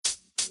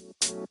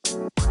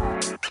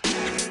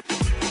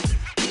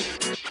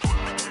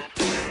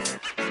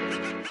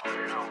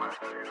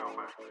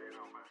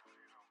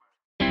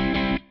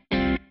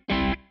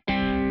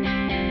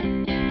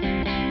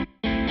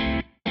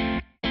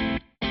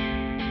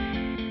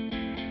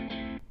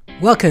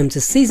Welcome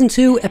to Season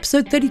 2,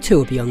 Episode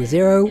 32 of Beyond the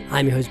Zero.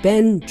 I'm your host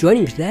Ben.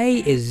 Joining me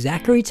today is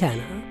Zachary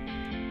Tanner.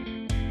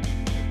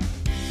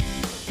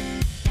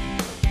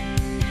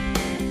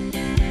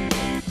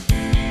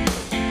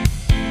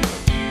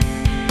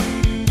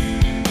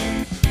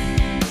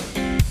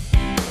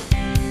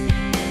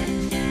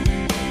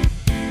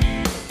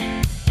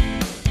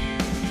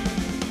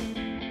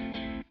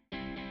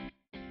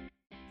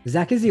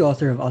 Zach is the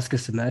author of Oscar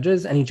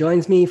Submerges, and he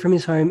joins me from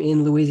his home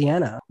in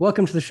Louisiana.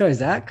 Welcome to the show,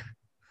 Zach.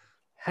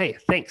 Hey,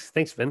 thanks,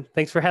 Ben.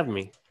 Thanks for having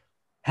me.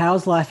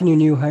 How's life in your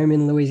new home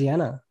in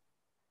Louisiana?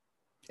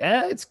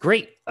 It's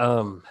great.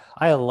 I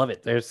love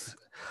it.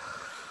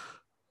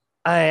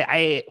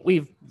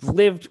 We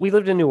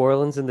lived in New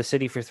Orleans in the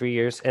city for 3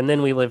 years, and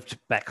then we lived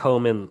back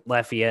home in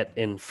Lafayette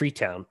in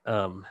Freetown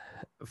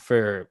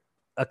for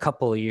a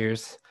couple of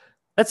years.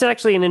 That's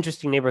actually an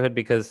interesting neighborhood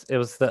because it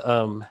was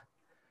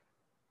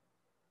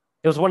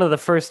one of the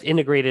first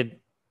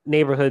integrated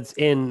neighborhoods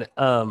in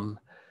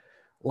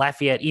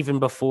Lafayette, even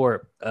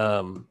before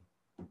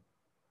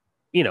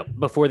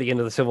before the end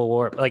of the Civil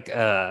War.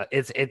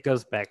 It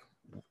goes back.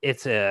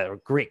 It's a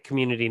great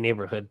community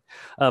neighborhood.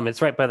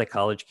 It's right by the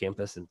college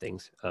campus and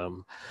things.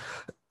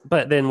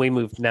 But then we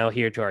moved now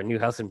here to our new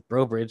house in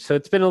Brobridge, so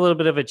it's been a little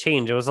bit of a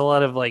change. It was a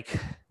lot of like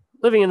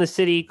living in the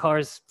city,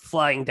 cars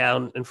flying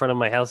down in front of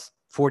my house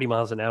 40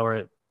 miles an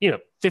hour,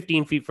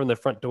 15 feet from the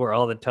front door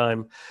all the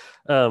time.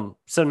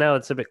 So now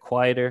it's a bit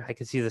quieter. I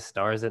can see the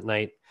stars at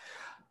night.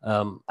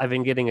 I've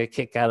been getting a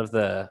kick out of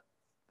the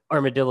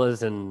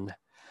armadillos and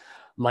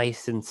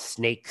mice and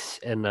snakes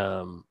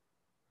and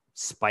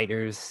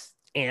spiders,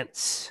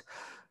 ants,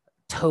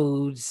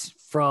 toads,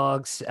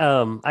 frogs.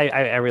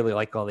 I really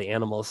like all the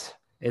animals.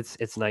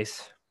 It's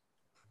nice.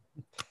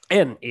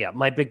 And yeah,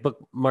 my big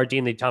book,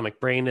 Mardine the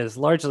Atomic Brain, is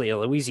largely a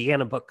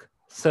Louisiana book.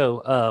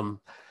 So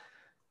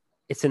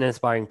it's an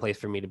inspiring place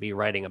for me to be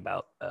writing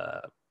about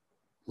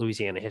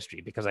Louisiana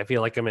history, because I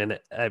feel like I'm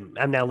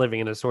now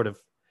living in a sort of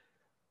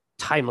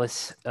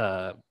timeless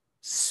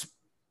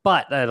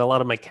spot that a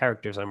lot of my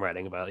characters I'm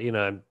writing about.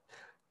 I'm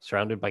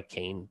surrounded by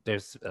cane.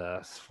 There's a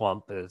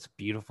swamp. It's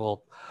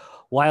beautiful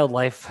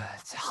wildlife.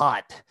 It's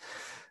hot.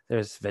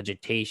 There's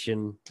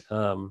vegetation,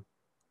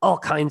 all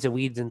kinds of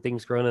weeds and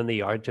things grown in the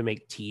yard to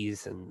make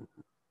teas and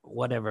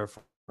whatever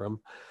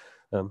from.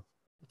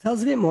 Tell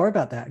us a bit more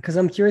about that, because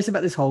I'm curious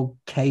about this whole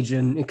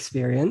Cajun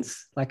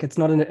experience. Like, it's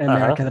not an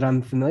America that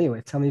I'm familiar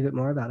with. Tell me a bit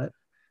more about it.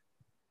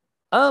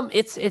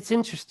 It's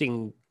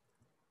interesting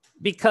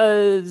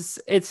because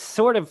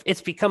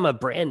it's become a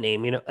brand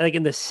name. Like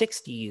in the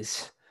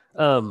 60s,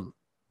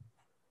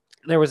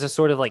 there was a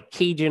sort of like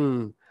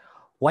Cajun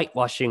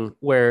whitewashing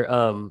where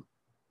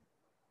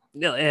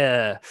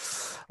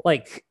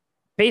like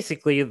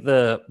basically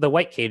the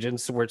white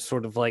Cajuns were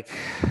sort of like,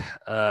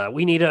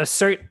 we need to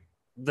assert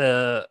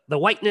the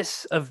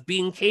whiteness of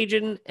being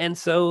Cajun, and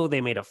so they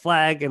made a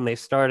flag and they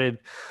started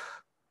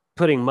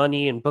putting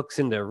money and books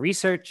into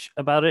research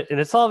about it, and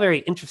it's all very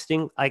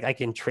interesting. I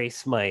can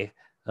trace my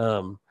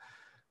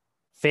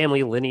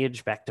family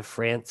lineage back to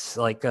France,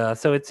 so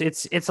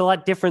it's a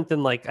lot different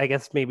than, like, I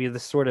guess maybe the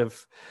sort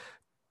of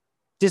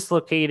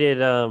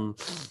dislocated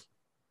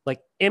like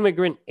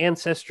immigrant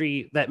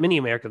ancestry that many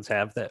Americans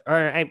have, that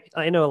are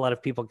I know a lot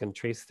of people can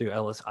trace through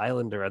Ellis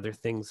Island or other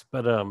things,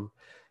 but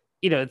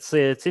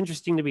it's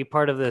interesting to be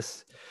part of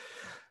this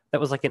that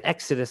was like an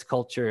Exodus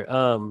culture.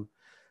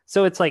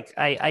 So it's like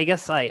I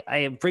guess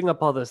I bring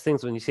up all those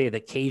things when you say the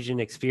Cajun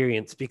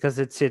experience, because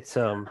it's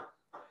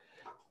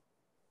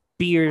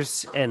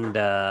beers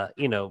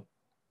and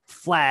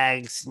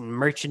flags and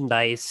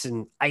merchandise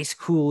and ice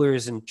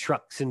coolers and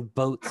trucks and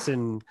boats,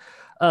 and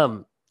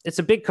it's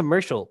a big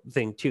commercial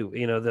thing too.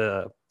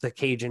 The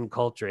Cajun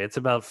culture. It's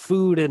about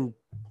food and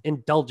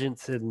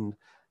indulgence and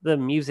the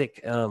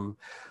music.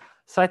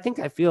 So I think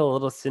I feel a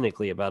little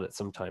cynically about it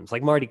sometimes.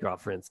 Like Mardi Gras,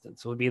 for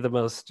instance, would be the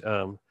most.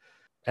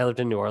 I lived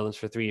in New Orleans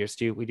for 3 years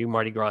too. We do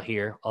Mardi Gras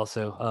here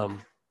also.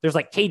 There's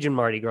like Cajun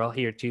Mardi Gras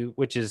here too,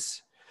 which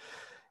is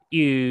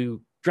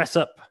you dress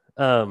up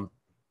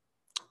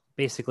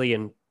basically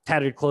in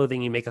tattered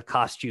clothing. You make a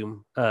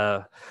costume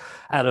out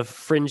of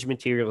fringe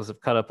materials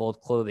of cut up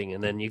old clothing,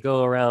 and then you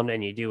go around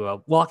and you do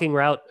a walking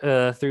route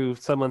through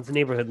someone's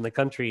neighborhood in the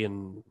country,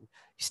 and you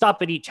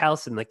stop at each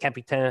house, and the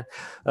capitaine,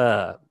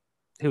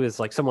 who is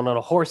like someone on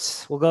a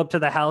horse, will go up to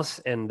the house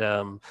and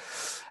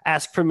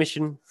ask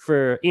permission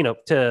for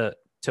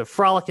to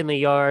frolic in the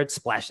yard,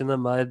 splash in the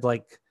mud,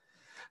 like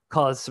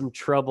cause some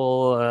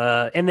trouble,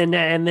 and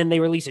then they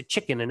release a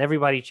chicken, and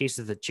everybody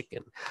chases the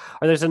chicken.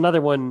 Or there's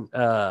another one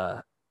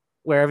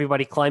where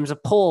everybody climbs a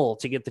pole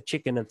to get the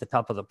chicken at the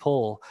top of the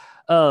pole.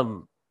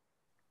 So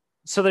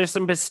there's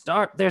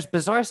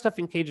bizarre stuff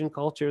in Cajun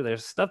culture.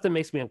 There's stuff that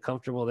makes me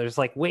uncomfortable. There's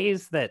like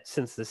ways that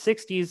since the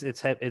 60s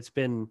it's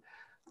been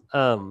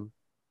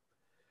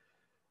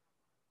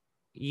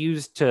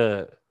used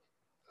to,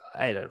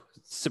 I don't know,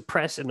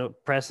 suppress and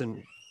oppress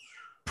and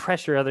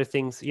pressure other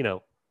things,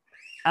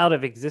 out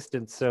of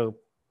existence. So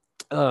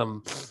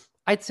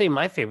I'd say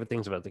my favorite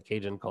things about the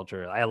Cajun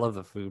culture, I love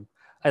the food.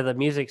 The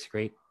music's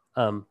great.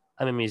 I'm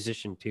a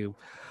musician too.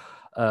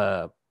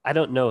 I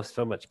don't know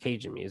so much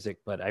Cajun music,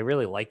 but I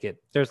really like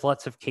it. There's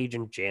lots of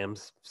Cajun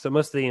jams. So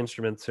most of the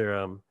instruments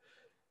are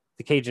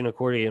the Cajun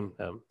accordion,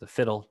 the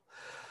fiddle,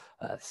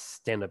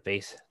 stand-up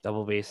bass,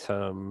 double bass.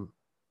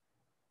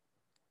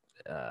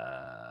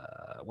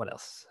 What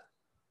else?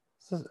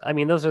 So, I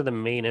mean, those are the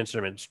main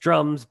instruments: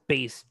 drums,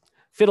 bass,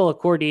 fiddle,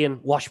 accordion,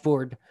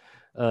 washboard.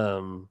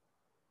 And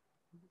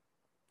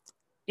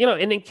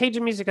in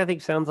Cajun music, I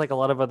think sounds like a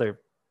lot of other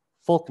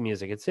folk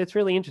music. It's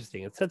really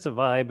interesting. It sets a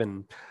vibe,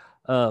 and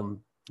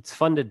it's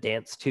fun to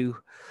dance to.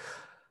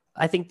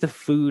 I think the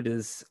food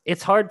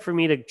it's hard for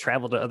me to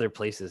travel to other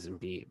places and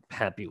be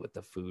happy with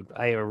the food.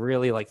 I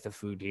really like the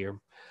food here.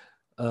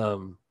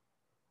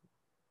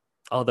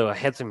 Although I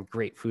had some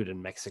great food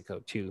in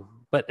Mexico too,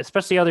 but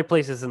especially other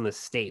places in the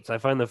States, I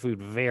find the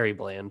food very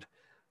bland.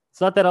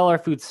 It's not that all our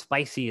food's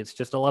spicy. It's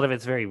just a lot of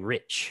it's very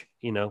rich,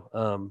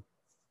 So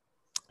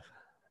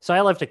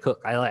I love to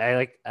cook.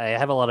 I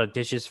have a lot of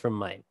dishes from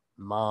my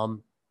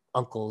mom,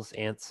 uncles,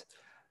 aunts,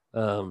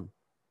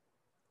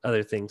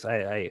 other things.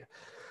 I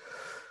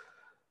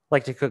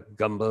like to cook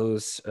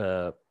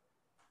gumbos,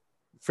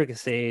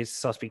 fricassees,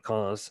 sauce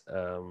piquants,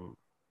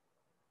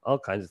 all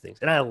kinds of things.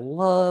 And I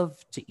love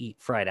to eat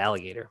fried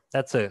alligator.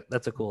 That's a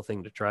cool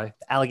thing to try.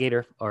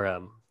 Alligator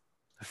or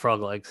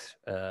frog legs,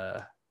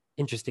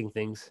 interesting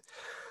things.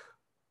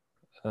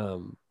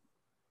 When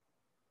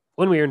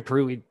we were in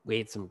Peru, we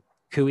ate some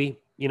cuy,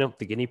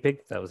 the guinea pig.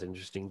 That was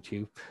interesting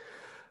too.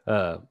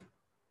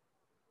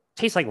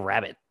 Tastes like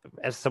rabbit.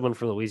 As someone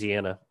from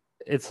Louisiana,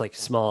 it's like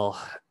small.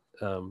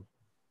 Not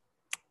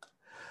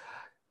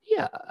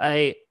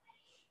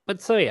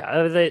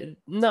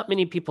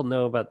many people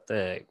know about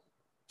the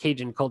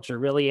Cajun culture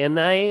really, and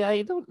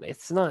I don't.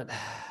 It's not.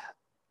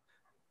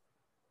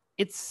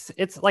 It's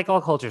like all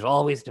cultures,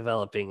 always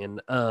developing,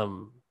 and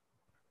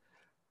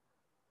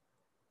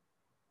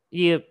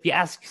you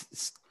ask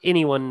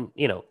anyone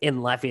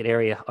in Lafayette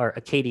area or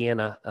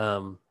Acadiana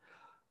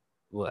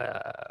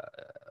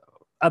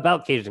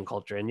about Cajun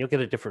culture, and you'll get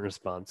a different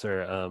response.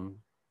 Or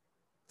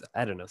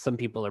I don't know. Some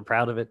people are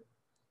proud of it.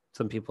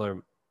 Some people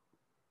are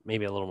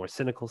maybe a little more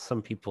cynical.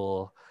 Some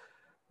people,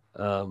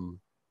 I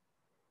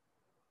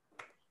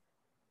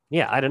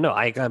don't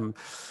know.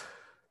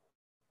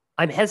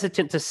 I'm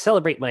hesitant to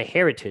celebrate my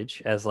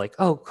heritage as like,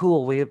 oh,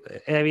 cool.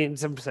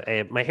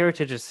 My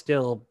heritage is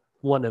still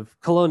one of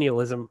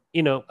colonialism.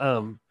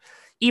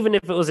 Even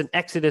if it was an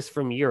exodus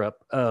from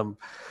Europe,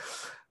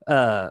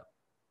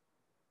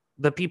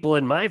 the people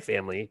in my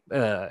family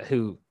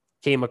who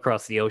came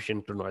across the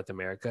ocean to North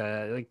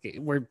America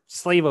were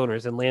slave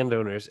owners and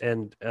landowners,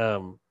 and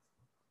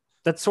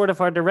that's sort of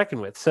hard to reckon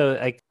with. So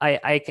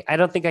I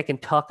don't think I can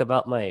talk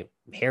about my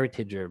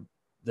heritage or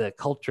the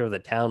culture of the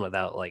town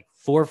without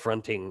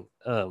forefronting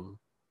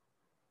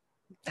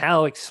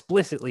how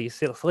explicitly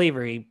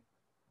slavery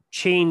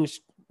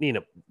changed.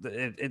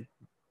 It's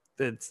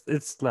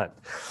not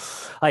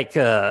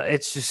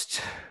it's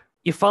just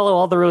you follow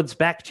all the roads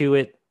back to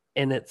it,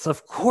 and it's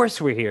of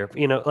course we're here.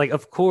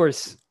 Of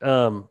course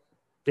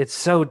it's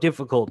so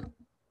difficult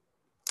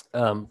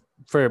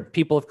for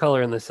people of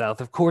color in the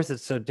South. Of course,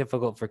 it's so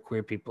difficult for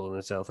queer people in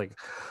the South.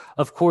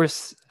 Of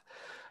course,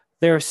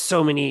 there are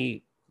so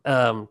many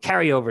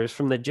carryovers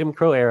from the Jim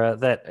Crow era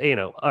that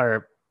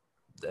are.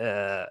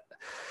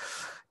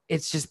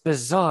 It's just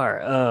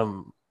bizarre.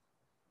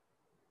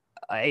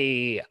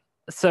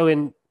 So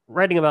in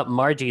writing about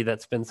Margie,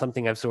 that's been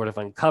something I've sort of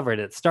uncovered.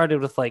 It started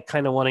with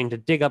kind of wanting to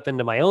dig up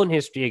into my own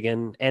history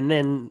again, and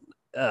then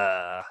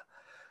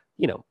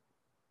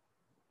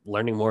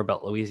learning more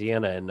about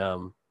Louisiana. And I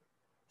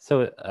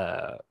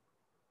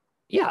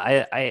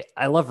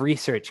love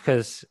research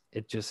because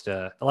it just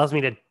allows me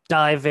to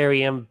dive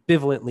very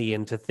ambivalently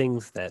into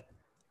things that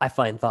I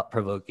find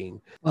thought-provoking.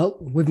 Well,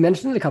 we've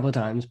mentioned it a couple of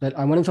times, but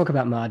I want to talk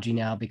about Margie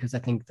now because I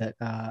think that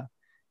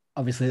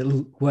obviously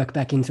it'll work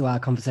back into our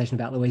conversation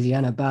about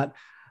Louisiana, but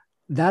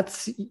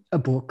that's a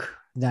book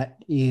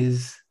that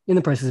is in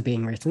the process of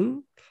being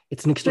written.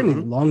 It's an extremely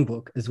long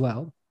book as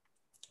well.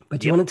 But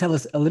do you want to tell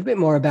us a little bit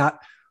more about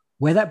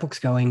where that book's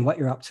going, what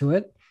you're up to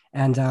it,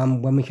 and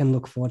when we can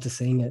look forward to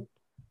seeing it?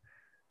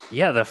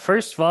 Yeah, the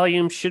first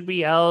volume should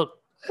be out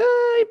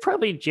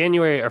probably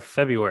January or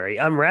February.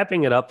 I'm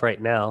wrapping it up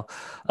right now.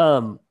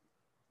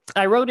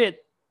 I wrote it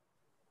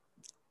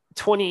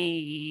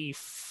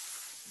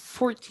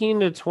 2014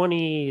 to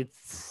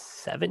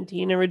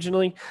 2017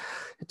 originally.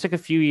 It took a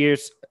few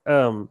years,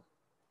 9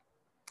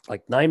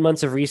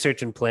 months of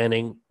research and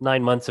planning,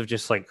 9 months of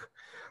just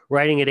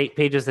writing it 8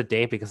 pages a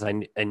day because I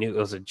knew it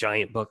was a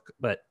giant book.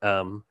 But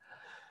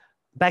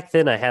back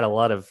then I had a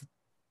lot of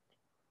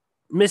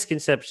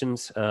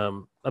misconceptions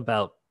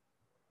about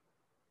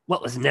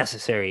what was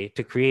necessary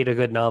to create a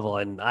good novel.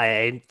 And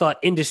I thought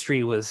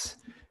industry was,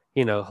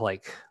 when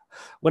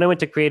I went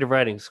to creative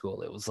writing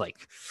school, it was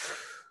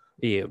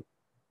You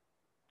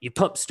you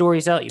pump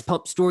stories out, you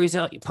pump stories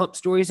out, you pump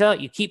stories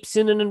out. You keep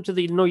sending them to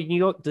the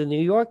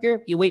New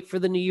Yorker. You wait for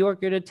the New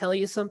Yorker to tell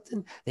you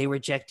something. They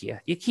reject you.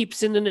 You keep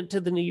sending it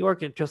to the New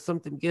Yorker until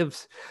something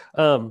gives.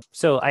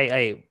 So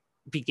I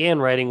began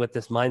writing with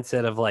this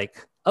mindset of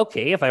like,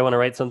 okay, if I want to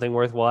write something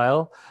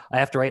worthwhile, I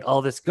have to write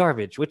all this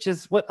garbage, which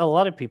is what a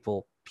lot of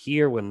people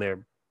hear when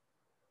they're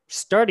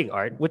starting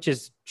art, which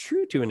is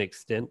true to an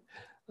extent.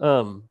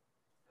 But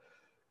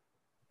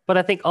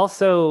I think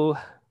also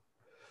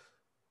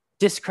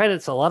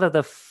discredits a lot of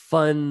the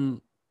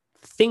fun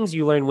things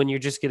you learn when you're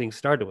just getting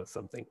started with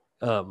something.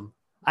 I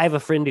have a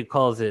friend who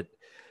calls it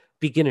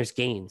beginner's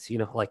gains,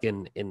 like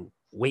in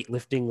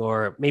weightlifting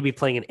or maybe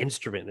playing an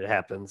instrument. It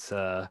happens.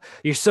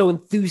 You're so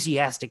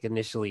enthusiastic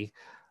initially.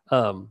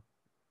 You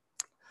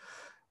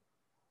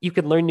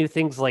can learn new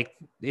things like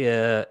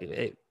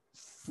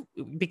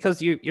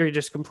because you're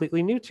just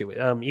completely new to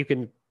it. You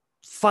can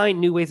find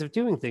new ways of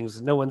doing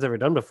things no one's ever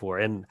done before.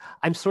 And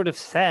I'm sort of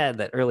sad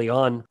that early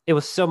on it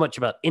was so much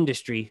about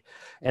industry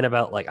and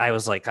about like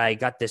I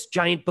got this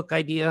giant book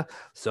idea,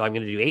 so I'm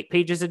going to do 8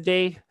 pages a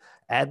day,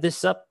 add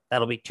this up,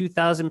 that'll be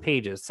 2,000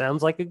 pages,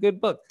 sounds like a good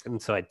book. And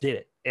so I did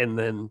it and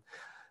then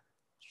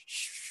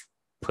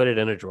put it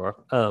in a drawer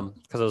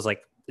because I was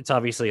like, it's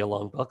obviously a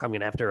long book, I'm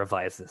going to have to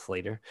revise this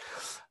later.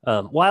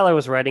 While I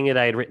was writing it,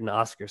 I had written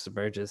Oscar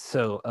Submerges,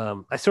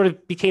 so I sort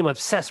of became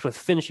obsessed with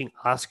finishing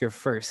Oscar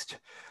first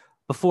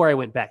before I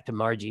went back to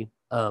Margie.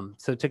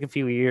 So it took a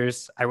few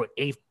years. I wrote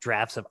 8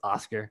 drafts of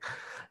Oscar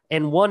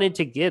and wanted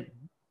to get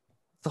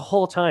the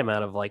whole time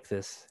out of like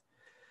this.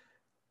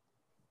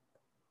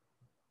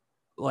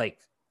 Like,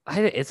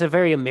 it's a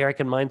very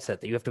American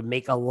mindset that you have to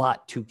make a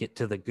lot to get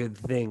to the good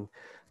thing.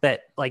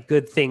 That like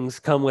good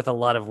things come with a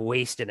lot of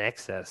waste and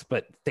excess,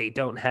 but they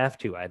don't have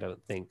to, I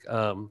don't think.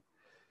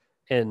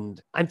 And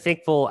I'm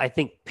thankful. I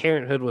think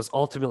parenthood was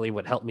ultimately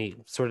what helped me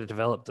sort of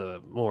develop the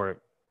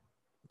more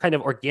kind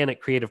of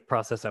organic creative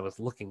process I was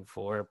looking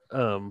for,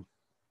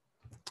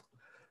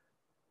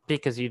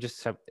 because you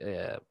just have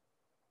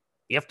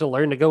you have to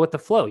learn to go with the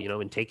flow,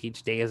 and take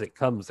each day as it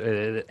comes,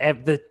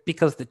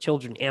 because the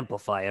children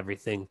amplify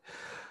everything.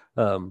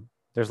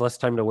 There's less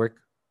time to work,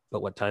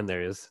 but what time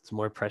there is, it's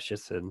more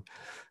precious, and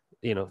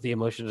the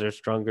emotions are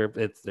stronger.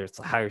 There's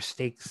higher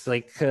stakes.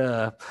 Like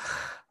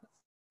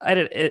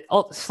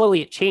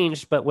slowly it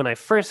changed, but when I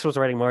first was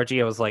writing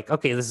Margie, I was like,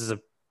 okay, this is a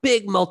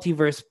big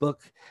multiverse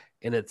book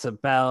and it's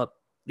about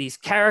these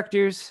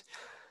characters.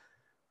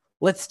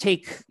 Let's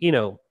take,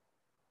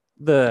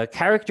 the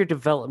character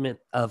development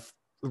of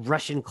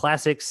Russian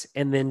classics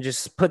and then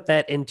just put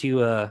that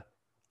into a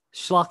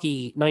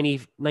schlocky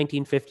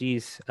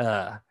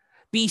 1950s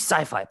B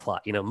sci-fi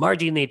plot,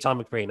 Margie and the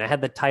Atomic Brain. I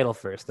had the title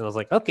first and I was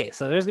like, okay,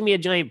 so there's gonna be a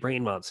giant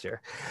brain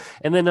monster.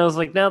 And then I was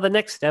like, now the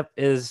next step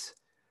is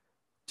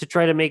to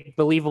try to make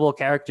believable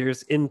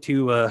characters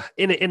into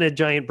in a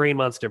giant brain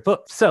monster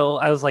book. So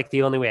I was like,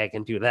 the only way I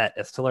can do that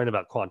is to learn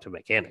about quantum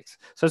mechanics.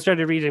 So I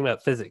started reading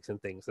about physics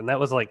and things, and that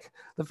was like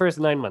the first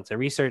 9 months. I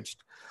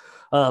researched.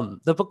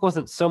 The book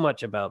wasn't so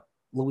much about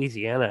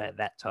Louisiana at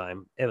that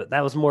time.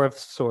 That was more of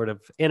sort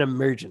of an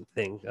emergent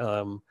thing.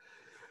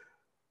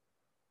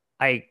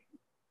 I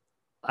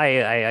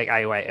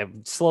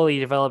slowly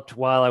developed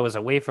while I was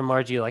away from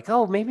Margie, like,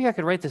 oh, maybe I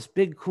could write this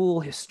big, cool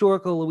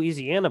historical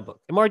Louisiana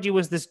book. And Margie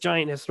was this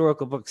giant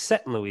historical book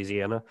set in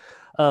Louisiana.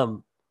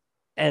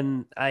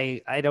 And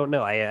I don't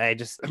know. I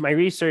just, my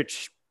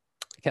research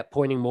kept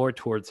pointing more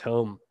towards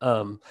home.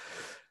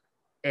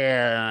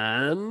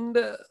 And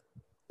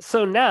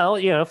so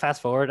now,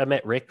 fast forward, I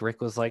met Rick. Rick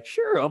was like,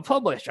 sure, I'll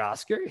publish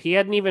Oscar. He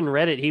hadn't even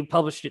read it. He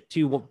published it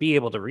to be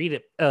able to read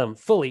it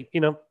fully,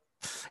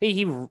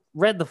 He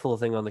read the full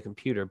thing on the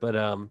computer, but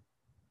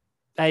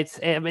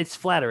it's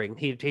flattering.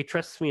 He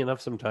trusts me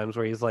enough sometimes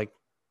where he's like,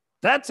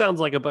 that sounds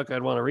like a book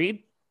I'd want to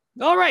read.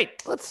 All right,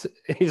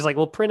 he's like,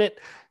 we'll print it,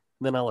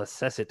 and then I'll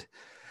assess it.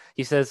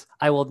 He says,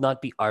 I will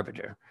not be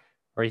arbiter,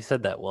 or he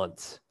said that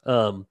once.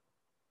 But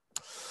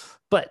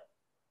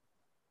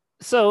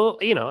so,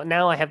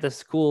 now I have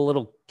this cool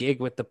little gig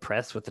with the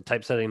press, with the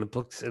typesetting the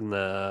books, and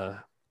the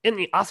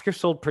Oscar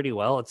sold pretty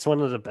well. It's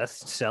one of the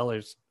best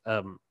sellers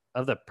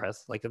of the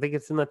press. Like, I think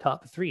it's in the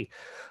top 3.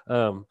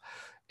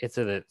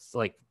 It's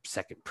like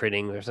second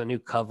printing. There's a new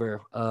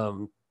cover.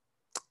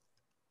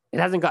 It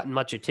hasn't gotten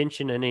much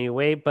attention in any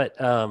way, but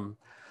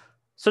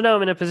so now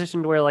I'm in a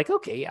position where like,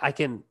 okay,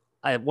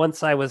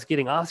 once I was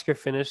getting Oscar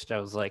finished, I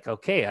was like,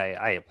 okay,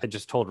 I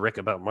just told Rick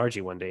about Margie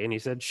one day and he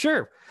said,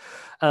 sure.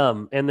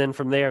 And then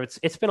from there,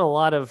 it's been a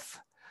lot of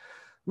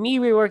me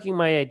reworking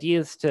my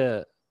ideas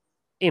to,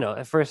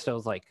 at first I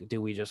was like, do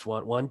we just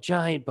want one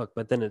giant book?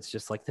 But then it's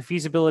just like the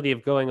feasibility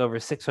of going over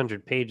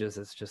 600 pages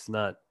is just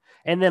not.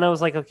 And then I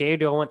was like, okay,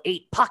 do I want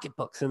 8 pocket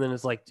books? And then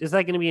it's like, is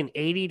that going to be an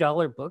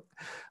 $80 book?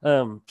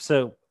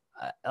 So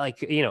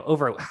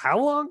over how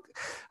long?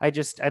 I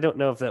don't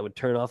know if that would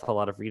turn off a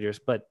lot of readers,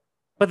 but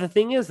the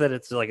thing is that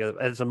it's like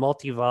it's a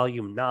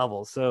multi-volume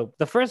novel. So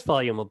the first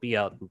volume will be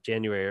out in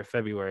January or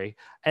February,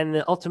 and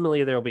then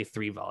ultimately there will be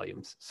 3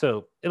 volumes.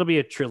 So it'll be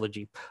a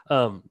trilogy.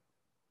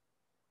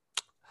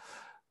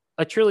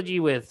 a trilogy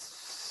with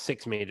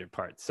 6 major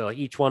parts. So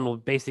each one will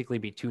basically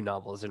be 2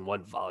 novels in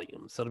one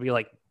volume. So it'll be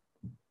like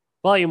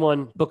volume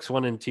 1, books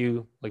 1 and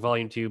 2, like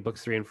volume 2,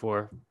 books 3 and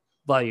 4,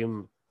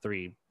 volume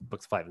 3,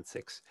 books 5 and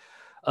 6.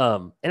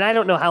 And I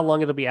don't know how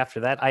long it'll be after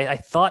that. I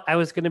thought I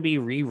was going to be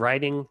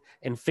rewriting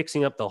and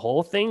fixing up the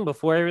whole thing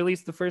before I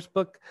released the first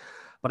book,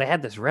 but I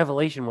had this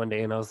revelation one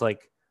day and I was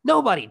like,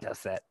 nobody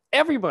does that.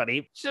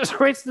 Everybody just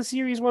writes the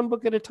series 1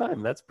 book at a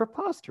time. That's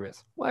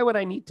preposterous. Why would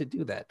I need to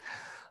do that?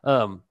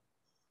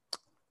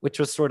 Which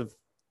was sort of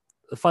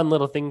a fun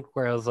little thing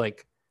where I was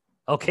like,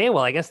 okay,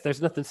 well, I guess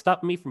there's nothing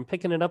stopping me from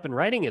picking it up and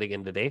writing it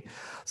again today.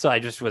 So I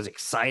just was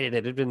excited.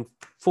 It had been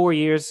 4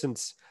 years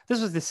since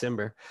this was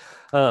December,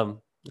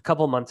 a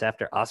couple months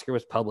after Oscar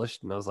was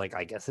published. And I was like,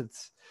 I guess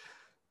it's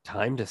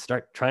time to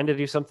start trying to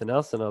do something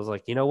else. And I was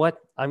like, you know what?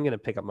 I'm going to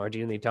pick up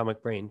Margie and the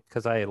Atomic Brain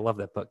because I love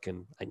that book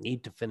and I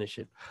need to finish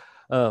it.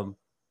 So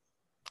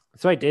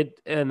I did.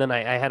 And then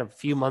I had a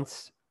few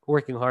months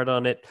working hard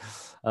on it.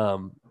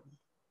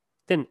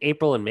 Then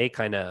April and May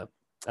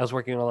I was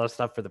working on a lot of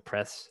stuff for the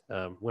press,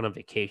 went on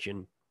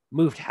vacation,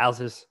 moved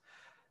houses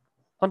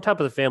on top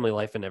of the family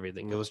life and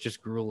everything. It was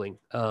just grueling.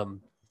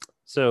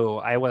 So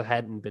I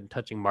hadn't been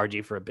touching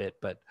Margie for a bit,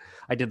 but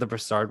I did the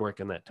Brassard work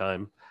in that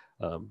time.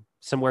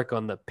 Some work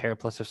on the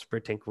Periplus of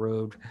Spurtank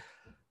Road,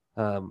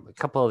 a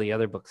couple of the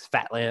other books,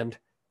 Fatland.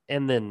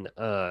 And then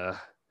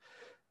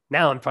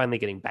now I'm finally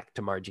getting back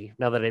to Margie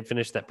now that I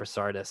finished that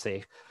Brassard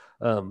essay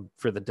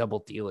for the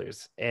Double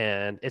Dealers,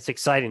 and it's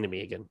exciting to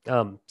me again.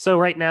 So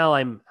right now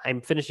I'm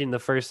finishing the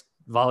first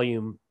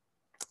volume,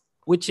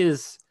 which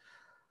is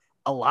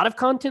a lot of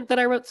content that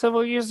I wrote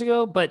several years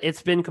ago, but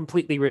it's been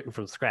completely written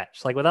from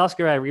scratch. Like with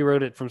Oscar, I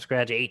rewrote it from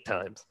scratch 8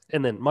 times,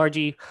 and then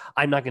Margie,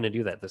 I'm not going to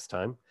do that this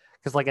time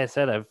because, like I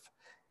said,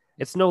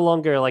 it's no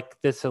longer like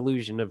this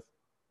illusion of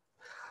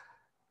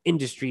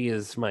industry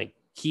is my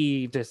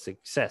key to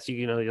success.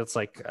 You know, it's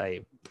like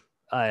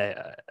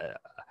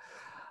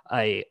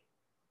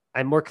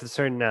I'm more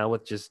concerned now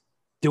with just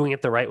doing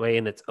it the right way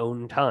in its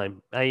own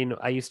time.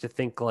 I used to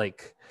think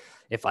like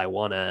if I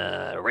want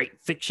to write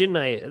fiction,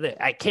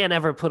 I can't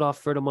ever put off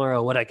for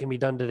tomorrow what I can be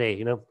done today.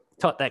 You know,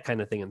 taught that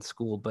kind of thing in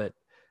school, but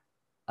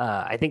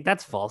I think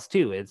that's false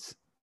too.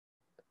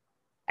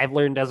 I've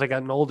learned as I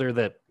gotten older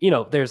that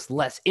there's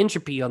less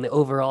entropy on the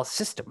overall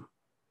system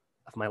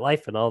of my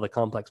life and all the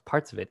complex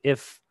parts of it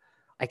if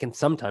I can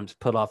sometimes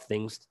put off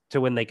things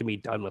to when they can be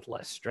done with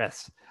less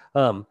stress.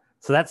 So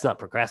that's not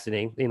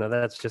procrastinating.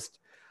 That's just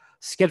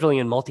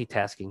scheduling and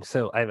multitasking.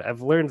 So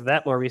I've learned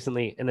that more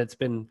recently, and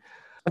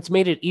it's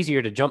made it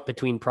easier to jump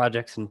between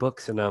projects and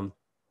books, and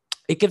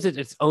it gives it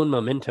its own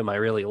momentum. I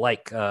really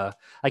like. I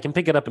can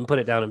pick it up and put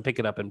it down, and pick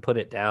it up and put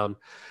it down.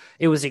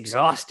 It was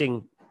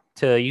exhausting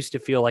used to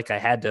feel like I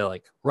had to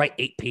like write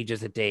 8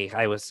 pages a day.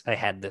 I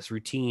had this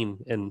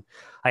routine, and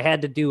I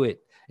had to do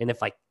it. And if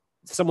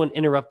someone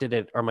interrupted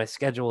it or my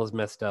schedule was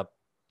messed up,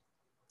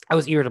 I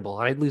was irritable.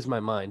 I'd lose my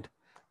mind.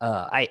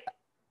 I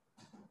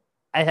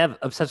have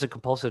obsessive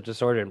compulsive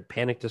disorder and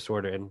panic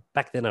disorder. And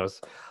back then I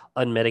was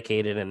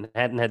unmedicated and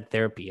hadn't had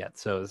therapy yet.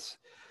 So it was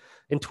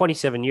in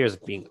 27 years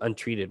of being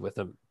untreated with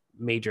a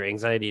major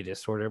anxiety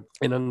disorder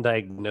and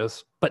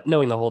undiagnosed, but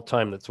knowing the whole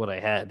time that's what I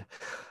had.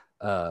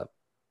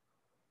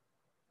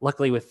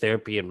 Luckily with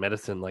therapy and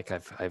medicine, like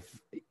I've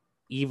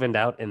evened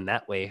out in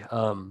that way.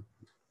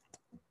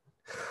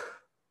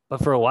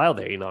 But for a while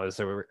there, it was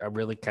a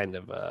really kind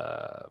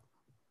of,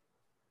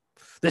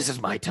 this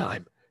is my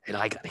time and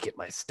I got to get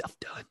my stuff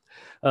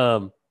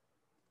done.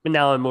 And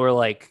now I'm more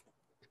like,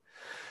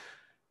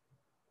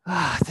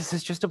 this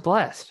is just a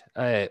blast.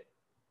 I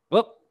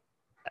got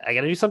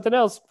to do something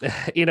else.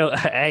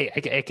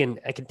 I can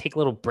take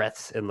little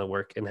breaths in the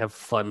work and have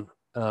fun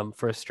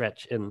for a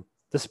stretch. And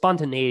the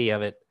spontaneity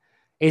of it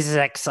is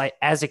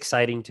as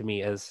exciting to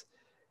me as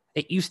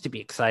it used to be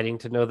exciting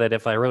to know that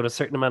if I wrote a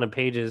certain amount of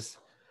pages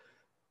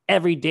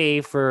every day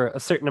for a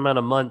certain amount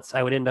of months,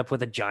 I would end up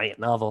with a giant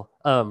novel.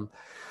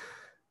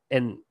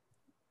 And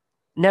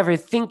never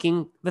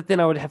thinking that then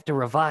I would have to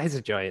revise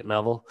a giant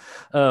novel.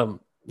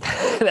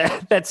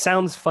 That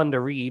sounds fun to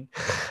read.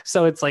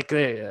 So it's like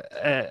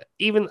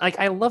even like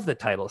I love the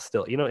title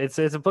still. It's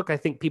a book I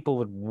think people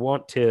would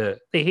want to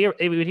they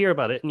would hear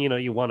about it, and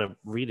you want to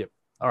read it,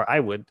 or I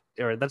would,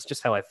 or that's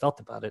just how I felt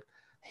about it.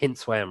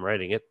 Hence why I'm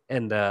writing it.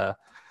 And so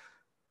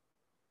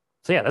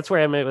yeah, that's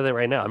where I'm at with it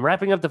right now. I'm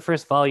wrapping up the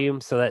first volume,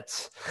 so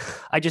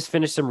I just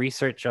finished some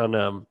research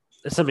on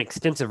some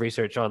extensive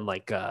research on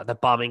like the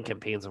bombing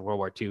campaigns of World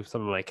War II.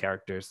 Some of my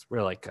characters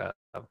were like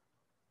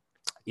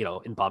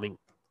in bombing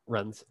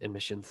runs and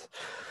missions.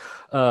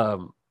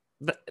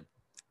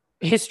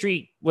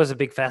 History was a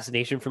big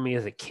fascination for me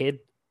as a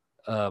kid.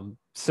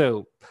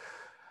 So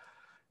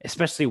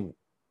especially World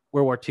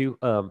War II,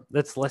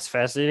 that's less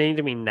fascinating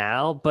to me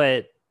now,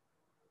 but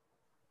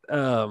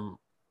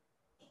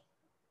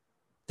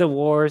the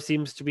war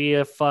seems to be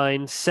a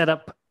fine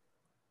setup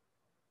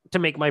to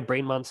make my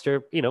brain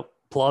monster,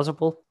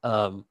 plausible.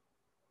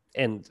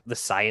 the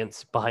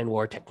science behind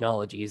war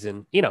technologies,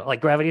 and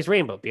like Gravity's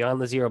Rainbow,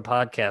 Beyond the Zero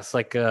podcast.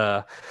 Like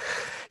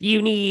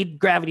you need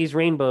Gravity's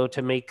Rainbow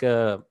to make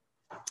a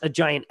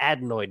giant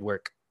adenoid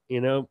work,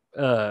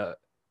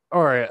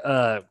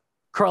 or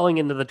crawling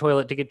into the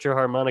toilet to get your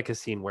harmonica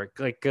scene work.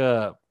 Like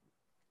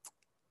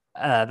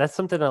that's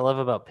something I love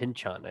about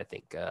Pynchon. I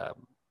think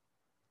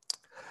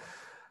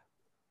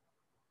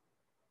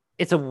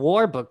it's a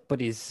war book,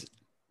 but it's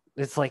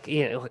like,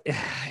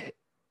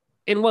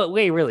 in what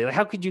way, really? Like,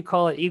 how could you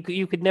call it?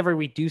 You could never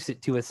reduce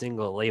it to a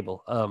single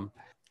label.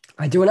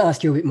 I do want to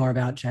ask you a bit more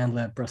about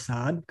Chandler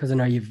Brossard, because I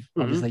know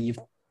obviously you've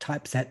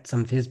typeset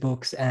some of his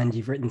books and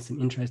you've written some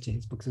intros to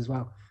his books as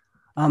well.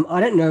 I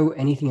don't know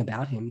anything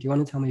about him. Do you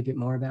want to tell me a bit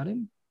more about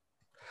him?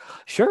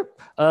 Sure.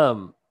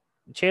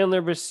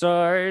 Chandler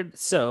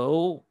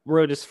Brossard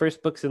wrote his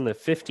first books in the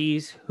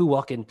 50s, Who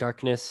Walk in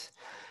Darkness,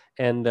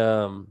 and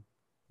The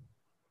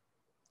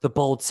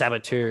Bold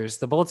Saboteurs.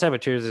 The Bold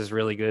Saboteurs is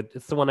really good.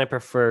 It's the one I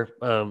prefer.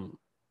 But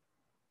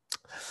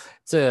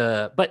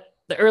the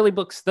early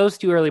books, those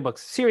two early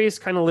books, serious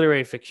kind of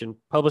literary fiction,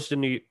 published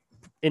in New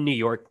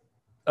York,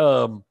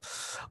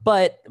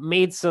 but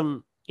made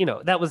some,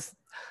 that was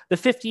the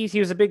 50s. He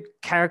was a big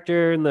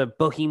character in the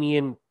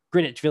bohemian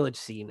Greenwich Village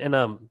scene.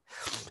 And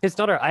his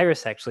daughter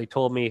Iris actually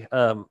told me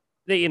that,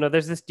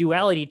 there's this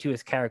duality to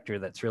his character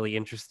that's really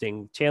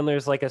interesting.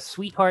 Chandler's like a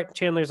sweetheart.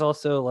 Chandler's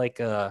also like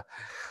a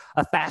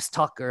fast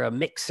talker, a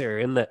mixer.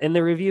 In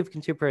the review of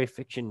contemporary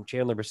fiction,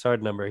 Chandler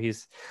Brossard number,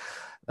 he's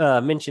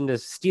mentioned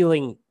as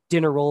stealing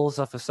dinner rolls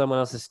off of someone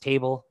else's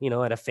table,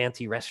 at a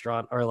fancy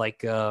restaurant, or like,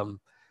 getting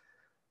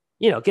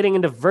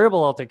into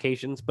verbal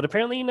altercations, but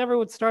apparently he never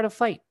would start a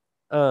fight.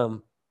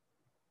 But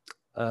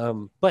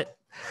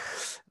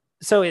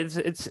so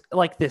it's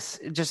like this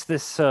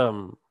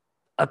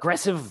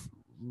aggressive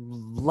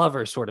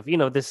lover sort of,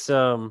 this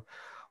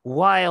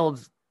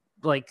wild,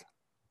 like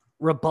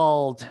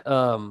ribald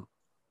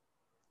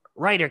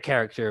writer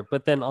character,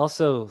 but then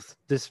also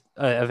this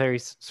a very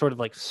sort of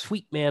like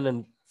sweet man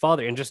and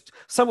father, and just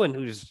someone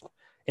who's,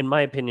 in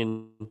my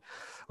opinion,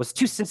 was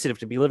too sensitive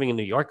to be living in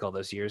New York all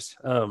those years.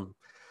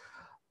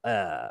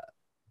 So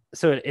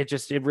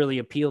it really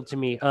appealed to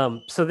me.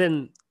 So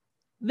then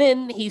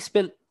he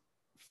spent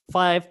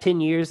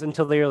 5-10 years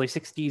until the early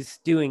 60s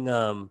doing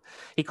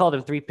he called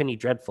them Threepenny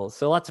Dreadfuls,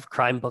 so lots of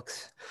crime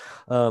books.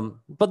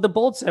 But The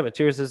Bold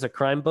Saboteurs is a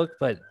crime book,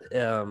 but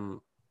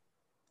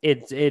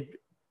it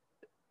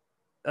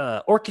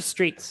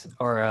orchestrates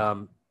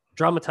or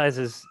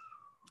dramatizes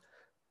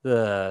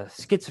the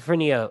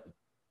schizophrenia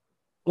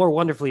more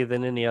wonderfully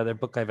than any other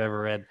book I've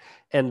ever read.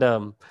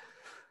 And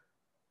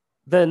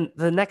then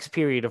the next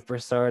period of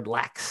Brossard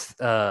lacks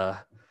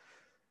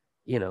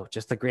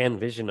just the grand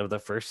vision of the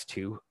first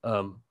two,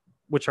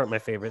 which aren't my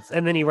favorites.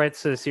 And then he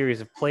writes a series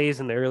of plays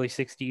in the early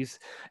 60s,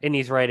 and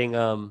he's writing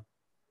what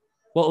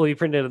will be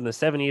printed in the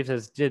 70s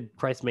as Did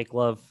Christ Make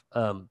Love?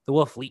 The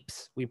Wolf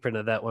Leaps. We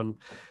printed that one,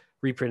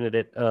 reprinted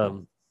it.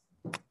 And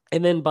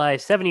then by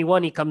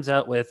 71, he comes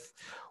out with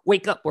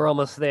Wake Up, We're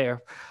Almost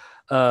There.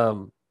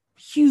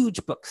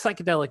 Huge book,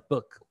 psychedelic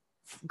book,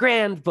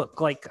 grand book.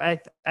 Like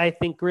I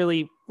think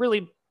really,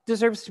 really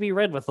deserves to be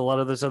read with a lot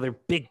of those other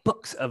big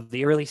books of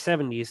the early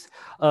 70s.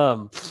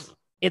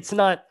 It's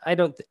not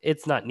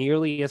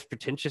nearly as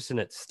pretentious in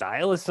its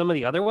style as some of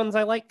the other ones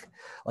I like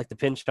the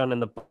Pynchon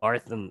and the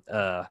Barth and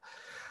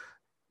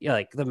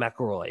like the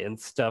McElroy and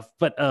stuff.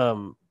 But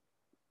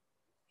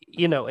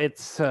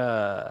it's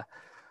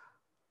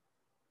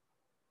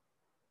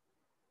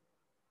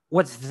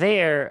what's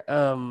there.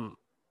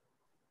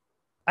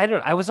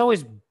 I was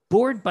always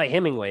bored by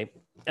Hemingway,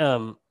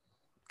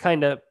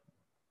 kind of,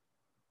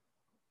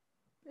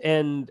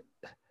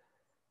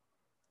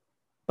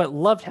 but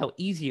loved how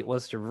easy it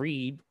was to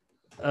read.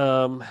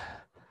 But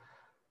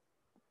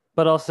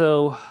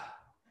also,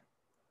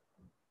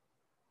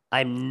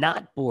 I'm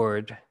not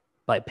bored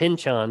by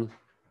Pynchon,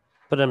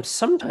 but I'm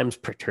sometimes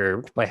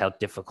perturbed by how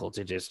difficult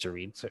it is to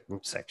read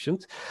certain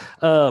sections.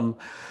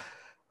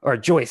 Or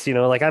Joyce,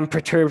 like I'm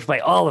perturbed by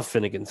all of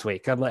Finnegan's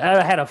Wake.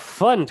 I had a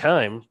fun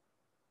time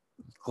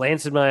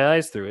glancing my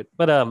eyes through it,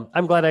 but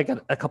I'm glad I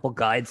got a couple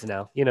guides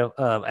now.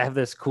 I have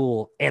this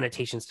cool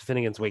annotations to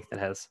Finnegan's Wake that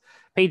has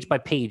page by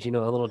page, a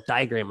little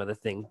diagram of the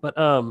thing. But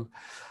of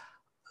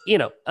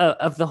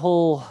the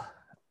whole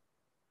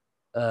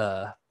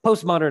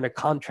postmodern or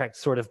contract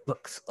sort of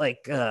books,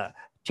 like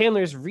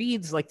Chandler's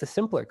reads like the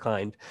simpler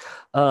kind,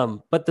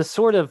 but the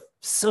sort of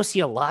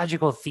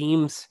sociological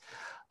themes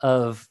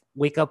of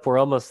Wake Up, We're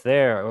Almost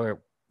There,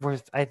 or were,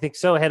 I think,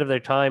 so ahead of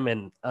their time.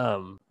 And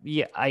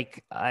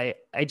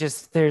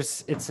it's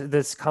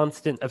this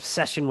constant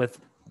obsession with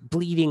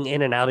bleeding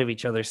in and out of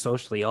each other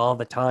socially all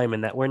the time,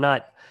 and that we're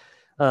not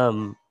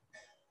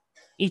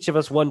each of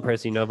us one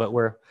person, but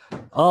we're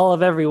all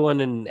of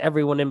everyone and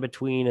everyone in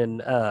between.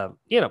 And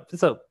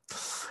so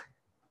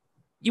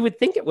you would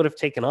think it would have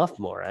taken off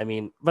more. I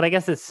mean, but I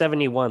guess it's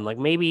 71. Like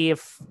maybe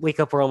if Wake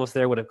Up, We're Almost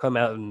There would have come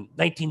out in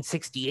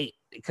 1968,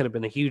 it could have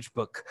been a huge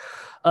book.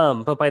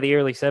 But by the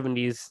early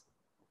 70s,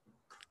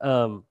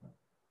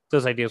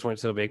 those ideas weren't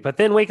so big. But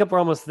then Wake Up, We're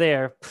Almost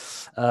There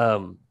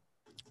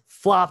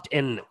flopped,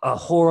 and a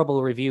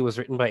horrible review was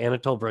written by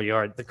Anatole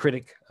Broyard, the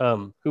critic,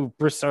 who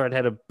Broussard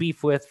had a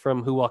beef with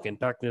from Who Walk in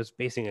Darkness,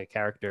 basing a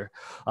character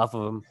off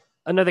of him.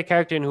 Another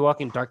character in Who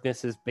Walk in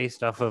Darkness is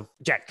based off of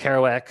Jack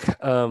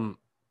Kerouac.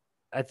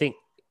 I think,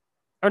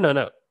 or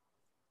no,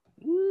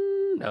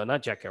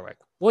 not Jack Kerouac.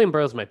 William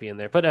Burroughs might be in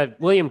there, but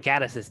William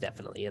Gaddis is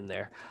definitely in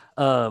there.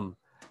 So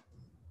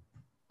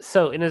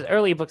in his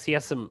early books, he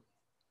has some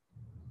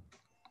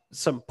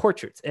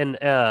portraits, and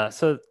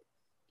so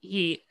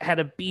he had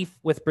a beef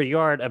with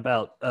Broyard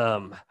about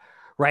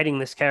writing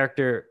this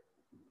character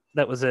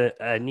that was a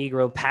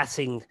Negro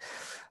passing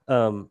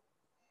to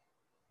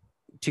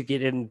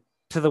get into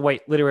the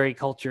white literary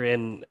culture,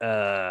 and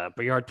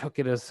Broyard took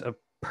it as a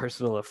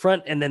personal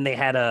affront, and then they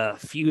had a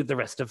feud the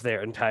rest of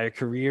their entire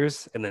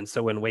careers. And then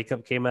so when Wake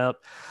Up came out,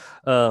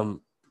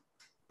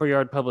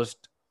 Broyard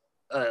published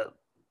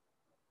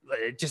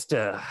just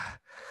a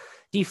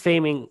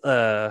defaming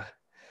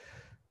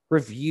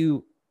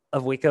review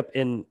of Wake Up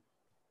in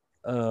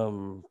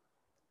the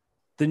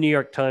New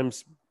York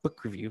Times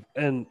book review,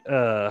 and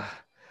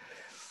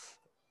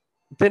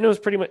then it was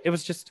pretty much, it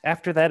was just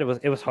after that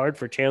it was hard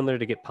for Chandler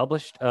to get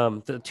published.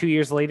 2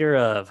 years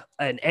later,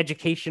 an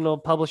educational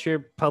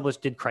publisher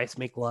published Did Christ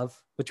Make Love,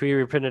 which we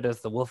reprinted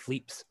as The Wolf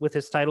Leaps with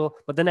his title.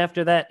 But then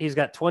after that, he's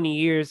got 20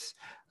 years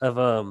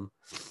of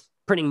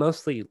printing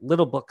mostly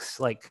little books,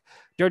 like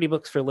Dirty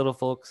Books for Little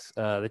Folks,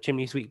 The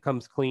Chimney Sweep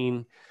Comes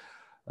Clean,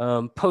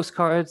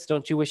 Postcards,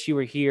 Don't You Wish You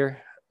Were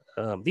Here.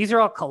 These are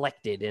all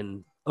collected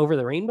in Over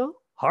the Rainbow?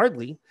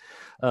 Hardly.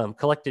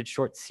 Collected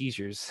Short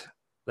Seizures.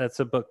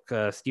 That's a book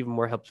Stephen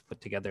Moore helped put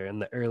together in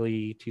the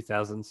early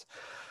 2000s.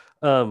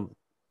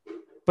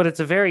 But it's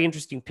a very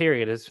interesting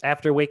period. As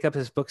after Wake Up,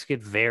 his books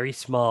get very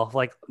small,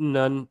 like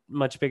none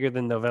much bigger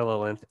than novella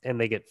length, and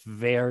they get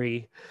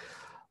very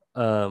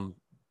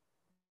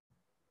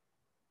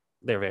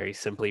they're very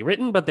simply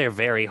written, but they're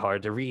very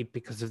hard to read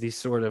because of these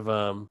sort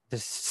of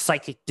this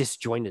psychic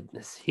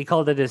disjointedness. He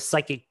called it his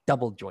psychic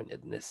double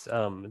jointedness.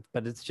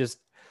 But it's just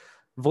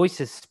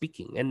voices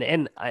speaking.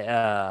 And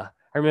I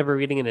remember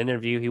reading an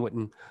interview, he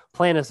wouldn't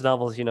plan his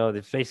novels,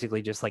 it's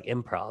basically just like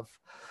improv.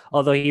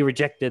 Although he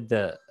rejected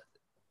the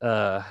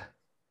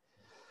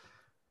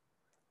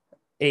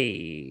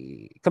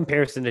a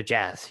comparison to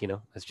jazz,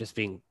 as just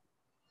being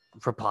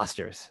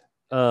preposterous.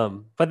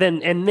 But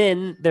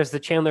then there's the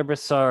Chandler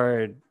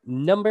Broussard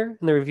number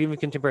in the Review of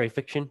Contemporary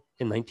Fiction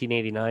in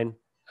 1989.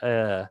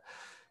 Or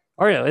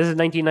no, this is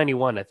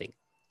 1991, I think.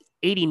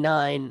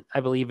 89, I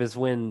believe, is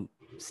when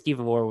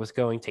Stephen Moore was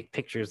going to take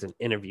pictures and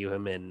interview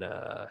him in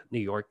New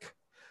York.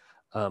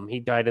 He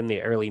died in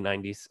the early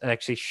 90s,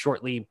 actually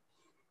shortly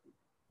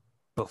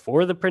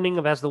before the printing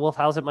of As the Wolf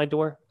Howls at My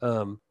Door.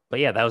 But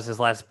yeah, that was his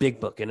last big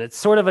book. And it's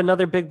sort of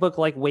another big book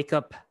like Wake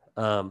Up,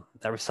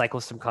 that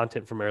recycles some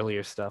content from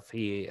earlier stuff.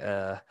 He,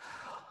 I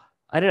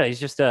don't know, he's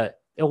just a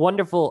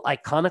wonderful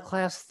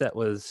iconoclast that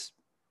was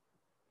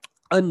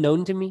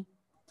unknown to me,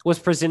 was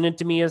presented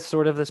to me as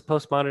sort of this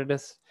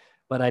postmodernist,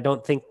 but I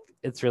don't think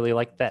it's really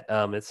like that.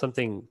 It's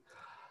something,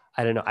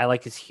 I don't know, I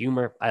like his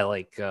humor. I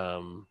like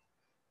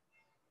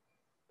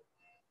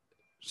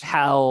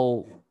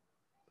how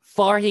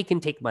far he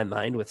can take my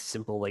mind with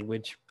simple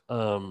language.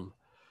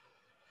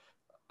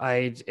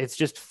 It's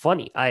just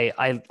funny.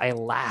 I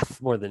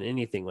laugh more than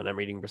anything when I'm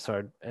reading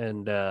Broussard,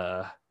 and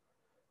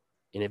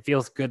it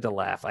feels good to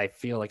laugh. I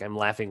feel like I'm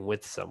laughing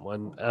with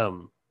someone,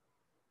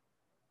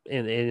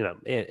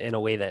 in a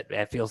way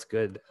that feels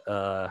good.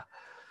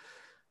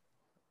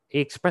 He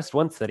expressed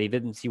once that he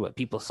didn't see what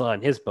people saw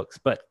in his books,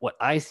 but what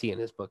I see in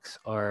his books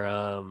are,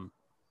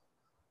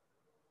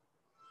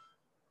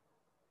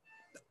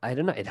 I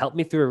don't know. It helped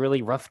me through a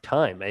really rough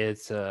time.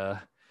 It's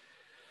to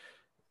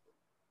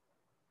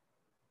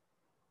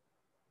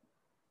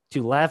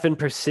laugh and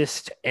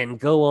persist and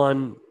go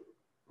on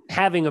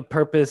having a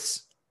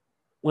purpose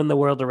when the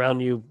world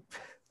around you,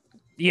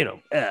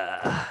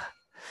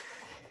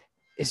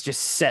 is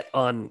just set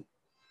on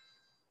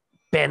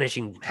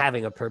banishing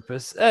having a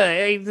purpose.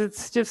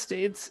 It's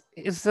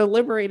a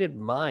liberated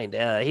mind.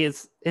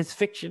 His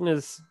fiction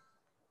is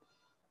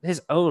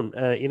his own.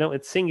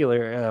 It's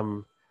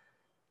singular,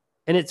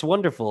 and it's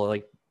wonderful.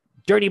 Like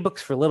Dirty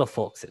Books for Little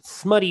Folks. It's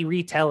smutty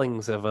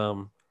retellings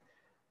of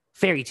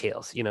fairy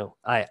tales.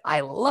 I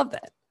love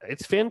that.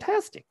 It's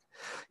fantastic.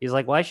 He's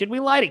like, why should we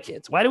lie to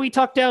kids? Why do we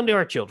talk down to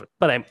our children?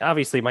 But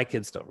obviously my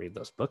kids don't read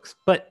those books.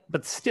 But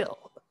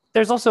still,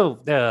 there's also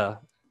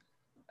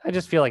I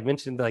just feel like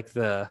mentioned like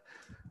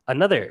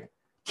another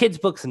kids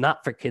books,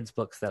 not for kids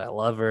books that I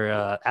love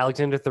are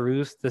Alexander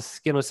Theroux, The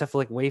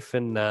Skinocephalic Waif,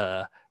 and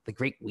The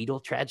Great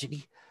Weedle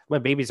Tragedy. My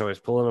baby's always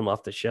pulling them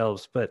off the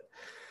shelves, but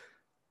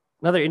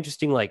another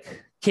interesting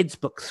like kids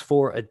books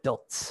for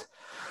adults.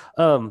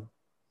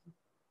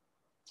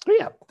 But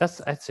yeah,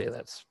 I'd say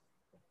that's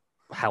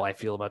how I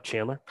feel about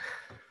Chandler.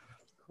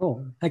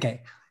 Cool.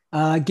 Okay.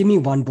 Give me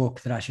one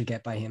book that I should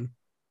get by him.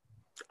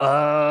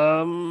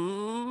 I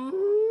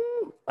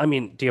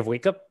mean, do you have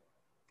Wake Up?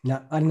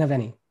 No, I didn't have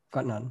any.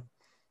 Got none.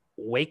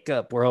 Wake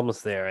Up, we're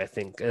almost there, I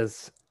think,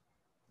 as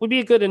would be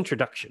a good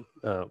introduction.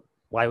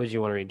 Why would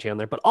you want to read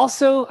Chandler? But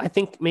also, I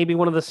think maybe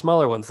one of the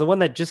smaller ones, the one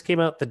that just came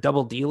out, The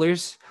Double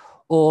Dealers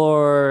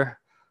or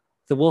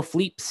The Wolf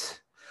Leaps,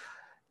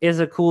 is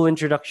a cool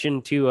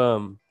introduction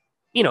to,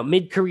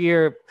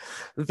 mid-career,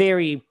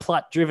 very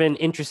plot-driven,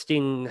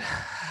 interesting,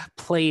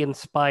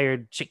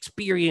 play-inspired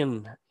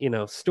Shakespearean,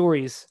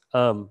 stories.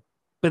 But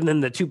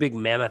then the two big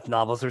mammoth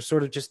novels are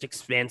sort of just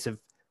expansive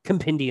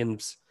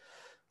compendiums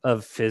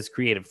of his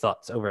creative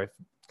thoughts over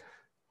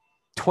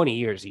 20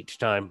 years each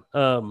time.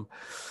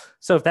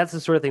 So if that's the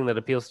sort of thing that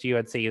appeals to you,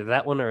 I'd say either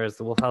that one or as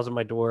The Wolf House on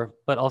My Door,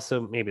 but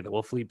also maybe The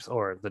Wolf Leaps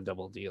or The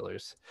Double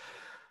Dealers.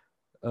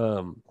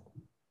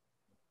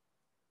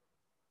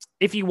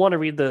 If you want to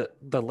read the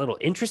little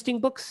interesting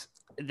books,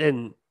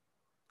 then,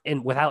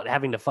 and without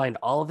having to find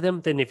all of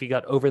them, then if you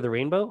got Over the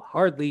Rainbow,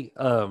 hardly,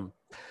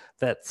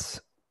 that's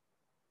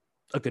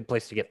a good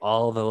place to get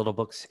all the little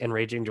books, and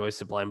Raging Joy's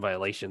Sublime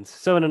Violations.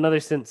 So in another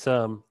sense,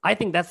 I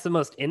think that's the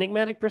most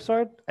enigmatic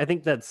Broussard. I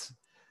think that's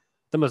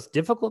the most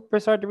difficult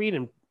Broussard to read,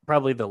 and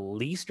probably the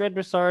least read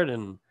Broussard,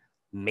 and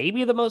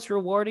maybe the most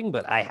rewarding,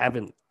 but I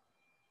haven't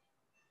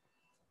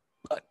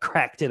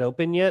cracked it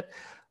open yet.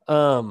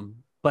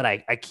 But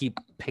I keep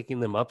picking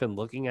them up and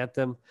looking at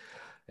them,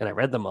 and I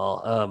read them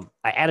all.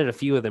 I added a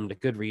few of them to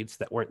Goodreads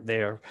that weren't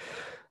there,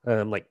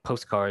 like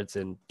Postcards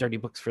and Dirty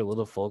Books for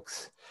Little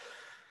Folks.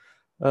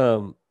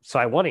 So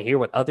I want to hear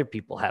what other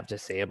people have to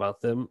say about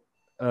them,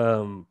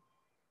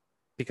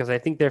 because I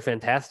think they're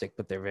fantastic,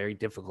 but they're very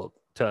difficult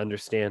to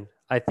understand.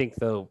 I think,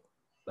 though,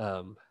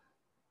 I'd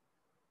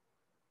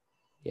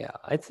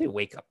say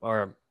Wake Up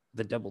or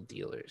The Double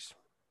Dealers.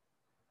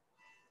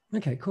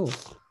 Okay, cool.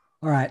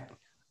 All right.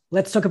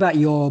 Let's talk about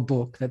your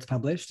book that's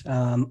published,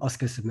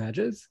 Oscar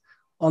Submerges.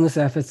 On the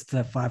surface, it's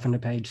a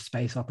 500-page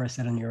space opera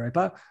set in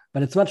Europa,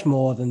 but it's much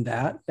more than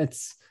that.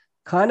 It's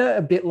kind of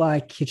a bit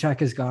like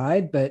Hitchhiker's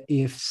Guide, but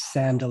if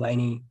Sam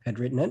Delaney had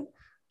written it. Do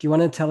you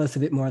want to tell us a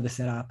bit more of the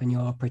setup and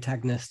your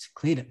protagonist,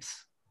 Cletus?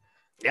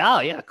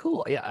 Yeah,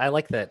 cool. Yeah, I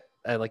like that.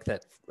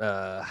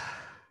 That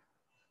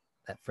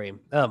frame.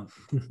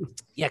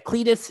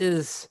 Cletus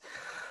is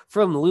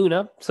from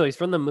Luna, so he's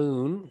from the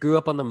moon, grew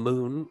up on the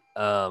moon.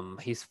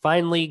 He's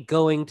finally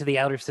going to the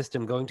outer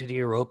system, going to the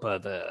Europa,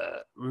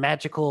 the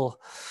magical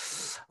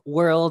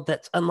world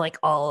that's unlike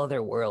all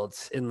other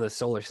worlds in the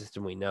solar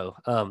system we know.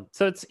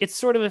 So it's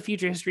sort of a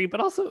future history, but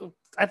also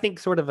I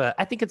think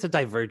it's a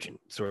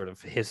divergent sort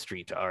of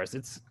history to ours.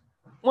 It's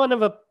one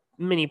of a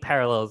many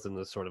parallels in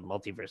the sort of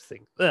multiverse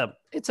thing.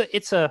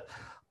 It's a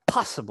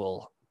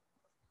possible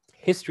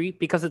history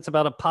because it's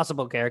about a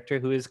possible character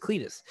who is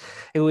Cletus,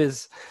 who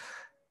is,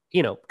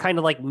 kind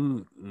of like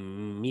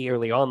me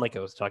early on, like I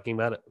was talking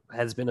about,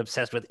 has been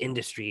obsessed with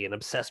industry and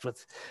obsessed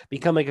with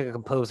becoming a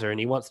composer, and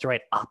he wants to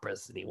write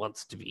operas, and he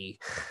wants to be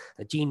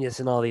a genius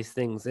in all these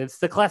things. It's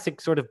the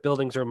classic sort of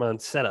Bildungsroman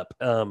setup.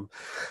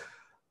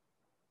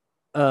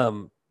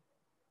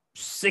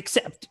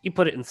 Except you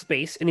put it in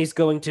space, and he's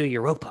going to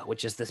Europa,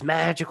 which is this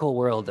magical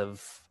world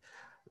of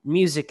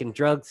music and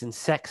drugs and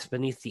sex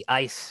beneath the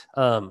ice,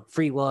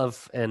 free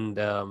love, and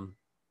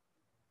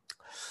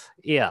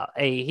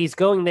he's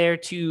going there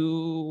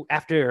to,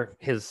 after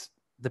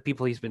the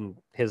people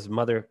his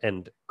mother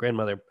and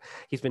grandmother,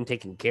 he's been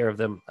taking care of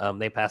them.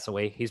 They pass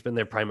away. He's been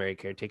their primary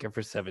caretaker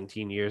for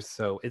 17 years.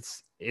 So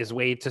it's his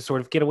way to sort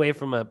of get away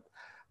from a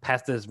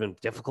past that has been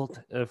difficult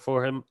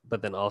for him,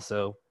 but then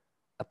also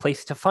a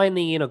place to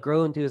finally,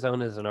 grow into his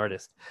own as an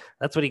artist.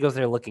 That's what he goes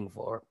there looking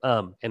for.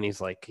 And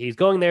he's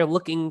going there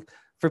looking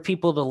for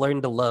people to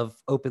learn to love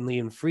openly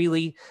and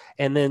freely.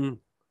 And then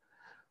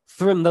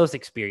from those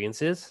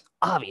experiences,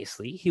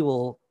 obviously, he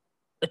will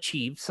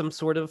achieve some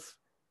sort of,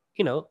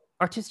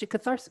 artistic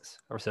catharsis,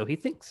 or so he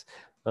thinks.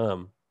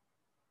 So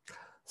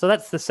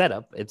that's the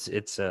setup.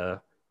 It's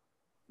a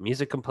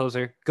music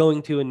composer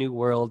going to a new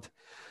world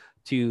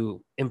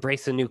to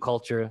embrace a new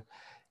culture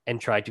and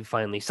try to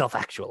finally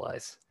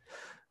self-actualize.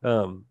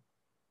 So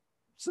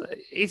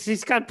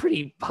he's got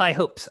pretty high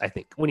hopes, I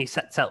think, when he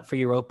sets out for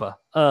Europa.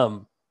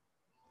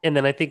 And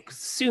then I think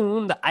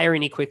soon the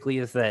irony quickly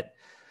is that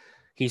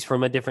he's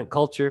from a different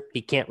culture.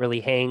 He can't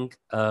really hang.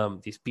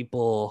 These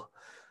people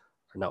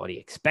are not what he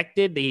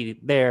expected.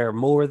 They're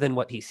more than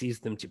what he sees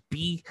them to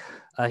be.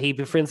 He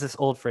befriends this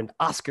old friend,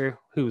 Oscar,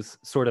 who's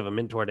sort of a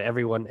mentor to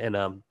everyone,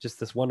 and just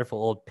this wonderful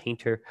old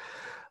painter.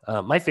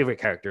 My favorite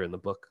character in the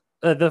book.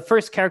 The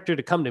first character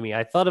to come to me,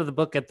 I thought of the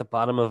book at the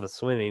bottom of a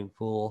swimming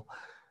pool,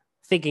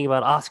 thinking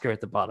about Oscar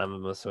at the bottom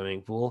of a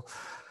swimming pool,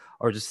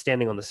 or just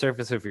standing on the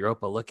surface of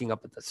Europa looking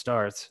up at the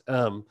stars.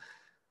 And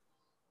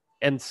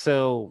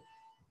so,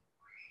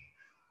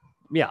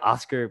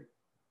 Oscar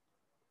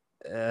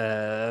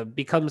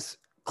becomes,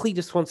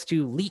 Cletus wants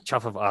to leech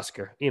off of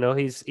Oscar.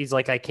 He's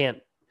like, I can't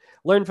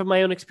learn from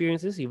my own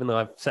experiences, even though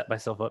I've set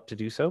myself up to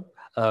do so.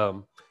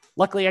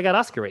 Luckily, I got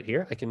Oscar right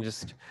here. I can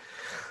just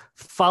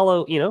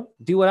follow,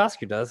 do what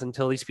Oscar does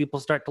until these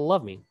people start to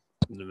love me.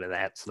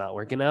 That's not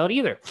working out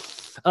either.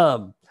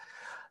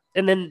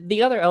 and then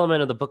the other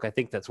element of the book I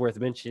think that's worth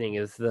mentioning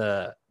is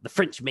the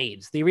French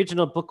maids. The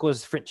original book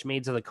was French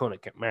Maids of the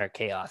Connemara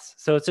Chaos.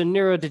 So it's a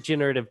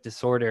neurodegenerative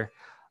disorder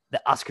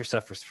that Oscar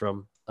suffers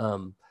from.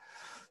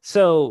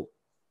 So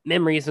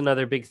memory is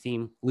another big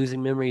theme.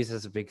 Losing memories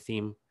is a big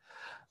theme.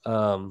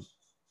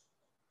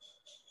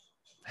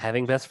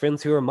 Having best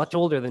friends who are much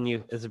older than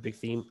you is a big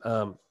theme.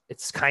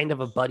 It's kind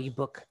of a buddy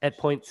book at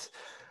points.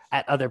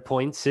 At other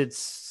points,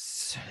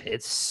 it's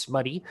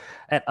smutty.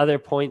 At other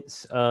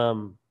points,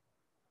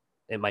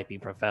 it might be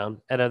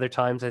profound. At other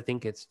times, I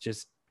think it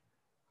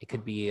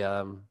could be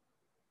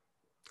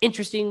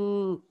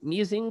interesting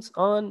musings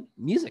on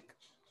music.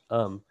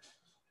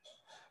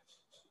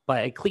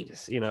 By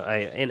Cletus,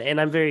 and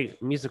I'm very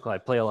musical. I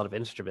play a lot of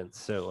instruments,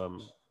 so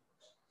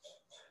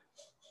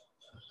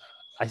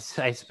I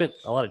spent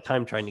a lot of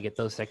time trying to get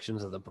those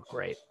sections of the book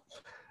right,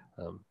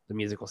 the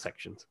musical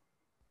sections.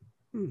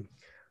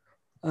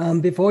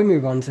 Before we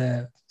move on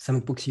to some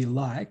of the books you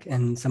like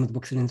and some of the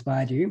books that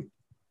inspired you,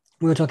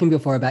 we were talking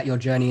before about your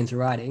journey into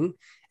writing,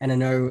 and I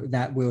know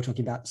that we were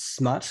talking about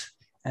smut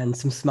and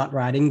some smut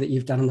writing that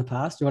you've done in the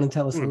past. Do you want to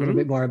tell us a little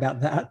bit more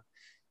about that?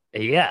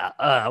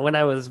 Yeah, when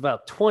I was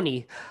about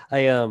 20,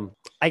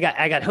 I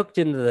got hooked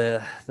into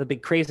the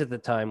big craze at the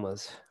time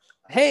was,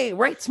 hey,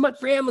 write smut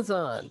for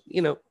Amazon.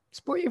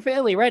 Support your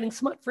family writing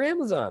smut for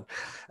Amazon,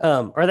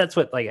 or that's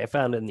what I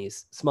found in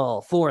these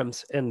small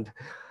forums, and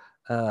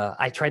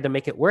I tried to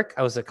make it work.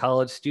 I was a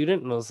college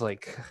student, and I was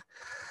like,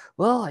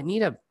 well, I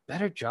need a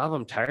better job.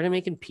 I'm tired of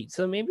making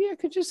pizza. Maybe I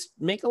could just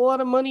make a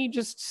lot of money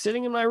just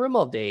sitting in my room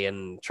all day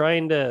and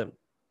trying to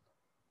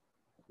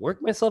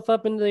work myself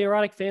up into the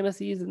erotic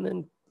fantasies and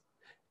then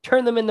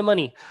turn them into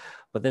money.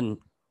 But then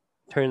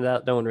turned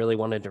out no one really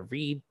wanted to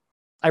read.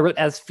 I wrote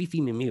as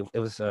Fifi Miu. It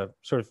was a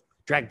sort of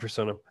drag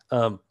persona.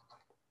 And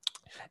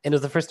it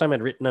was the first time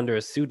I'd written under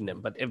a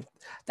pseudonym, but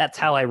that's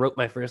how I wrote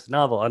my first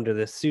novel, under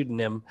this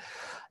pseudonym,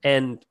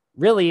 and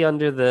really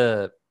under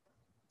the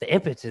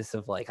impetus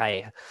of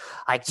I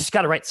just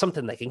got to write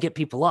something that can get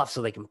people off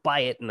so they can buy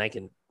it and I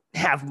can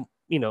have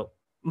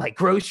my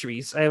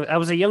groceries. I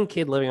was a young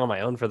kid living on my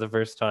own for the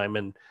first time,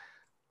 and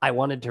I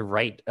wanted to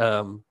write.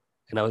 And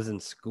I was in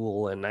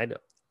school, and I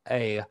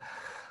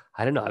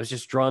don't know. I was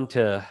just drawn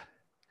to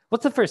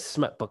what's the first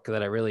smut book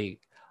that I really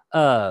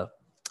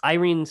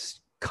Irene's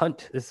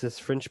Cunt is this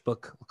French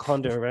book,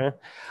 Condor.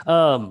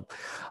 William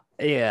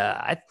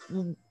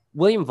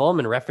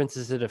Vollmann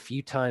references it a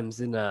few times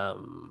in The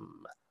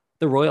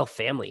Royal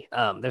Family.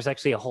 There's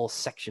actually a whole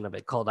section of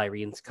it called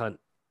Irene's Cunt.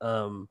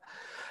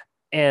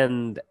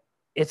 And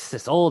it's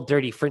this old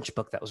dirty French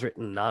book that was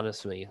written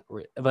anonymously,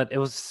 but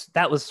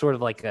that was sort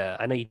of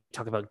I know you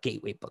talk about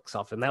gateway books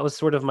often. That was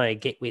sort of my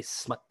gateway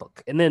smut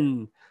book. And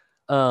then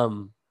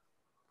from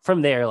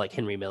there,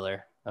 Henry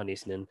Miller,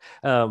 Annis Nin,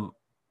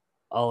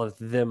 all of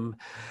them,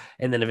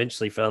 and then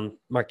eventually found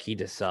Marquis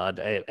de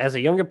Sade. As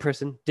a younger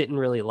person, didn't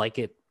really like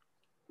it.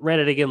 Read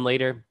it again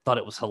later, thought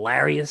it was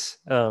hilarious,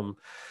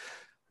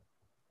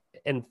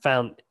 and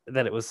found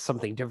that it was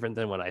something different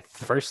than what I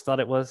first thought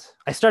it was.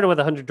 I started with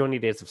 120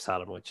 Days of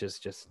Sodom, which is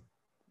just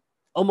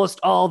almost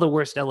all the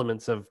worst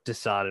elements of de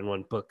Sade in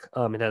one book.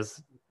 It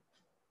has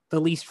the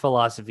least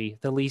philosophy,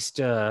 the least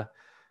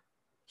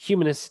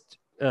humanist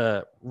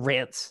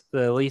rants,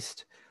 the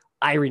least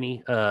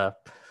irony, the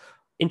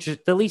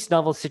least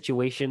novel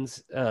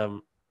situations,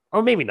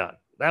 or maybe not.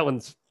 That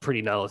one's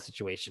pretty novel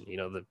situation.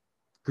 The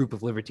group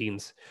of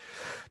libertines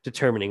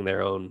determining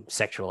their own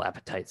sexual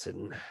appetites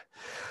and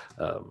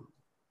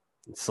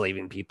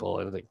enslaving people,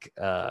 and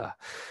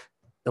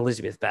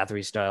Elizabeth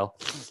Bathory style.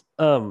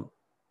 But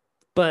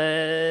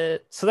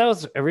so that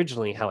was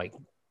originally how it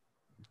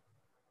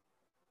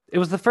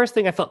was the first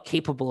thing I felt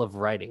capable of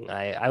writing.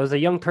 I was a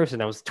young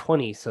person. I was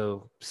 20,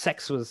 so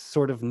sex was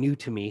sort of new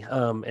to me.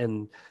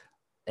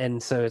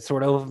 And so it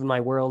sort of opened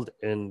my world,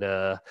 and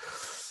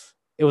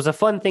it was a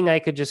fun thing I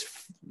could just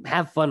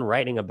have fun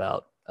writing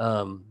about.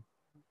 And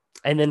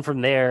then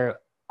from there,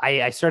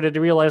 I started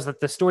to realize that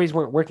the stories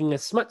weren't working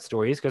as smut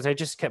stories because I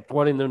just kept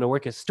wanting them to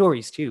work as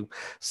stories too.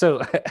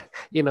 So,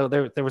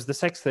 there was the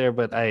sex there,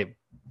 but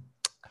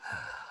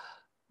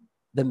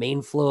the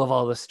main flow of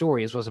all the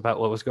stories was about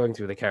what was going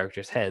through the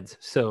characters' heads.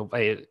 So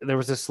there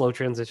was a slow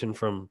transition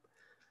from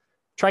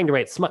trying to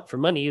write smut for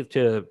money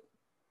to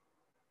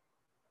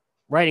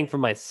writing for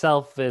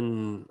myself,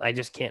 and I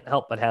just can't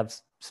help but have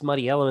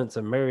smutty elements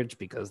emerge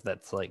because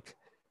that's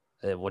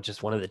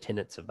just one of the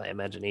tenets of my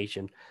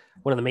imagination,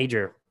 one of the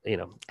major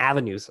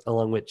avenues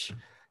along which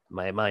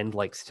my mind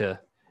likes to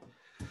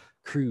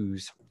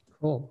cruise.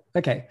 Cool.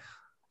 Okay.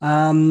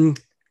 Are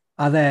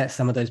there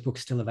some of those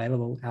books still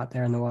available out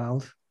there in the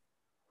wild?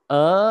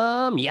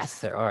 Yes,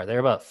 there are. There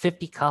are about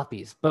 50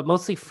 copies, but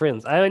mostly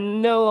friends. I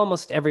know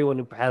almost everyone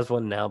who has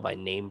one now by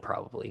name,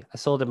 probably. I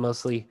sold it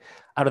mostly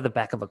out of the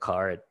back of a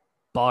car at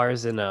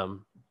bars and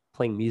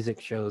playing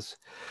music shows.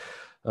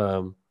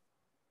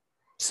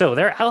 So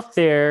they're out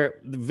there,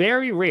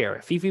 very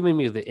rare. Fifi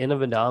Miu, The Inn of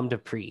Madame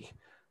Dupree.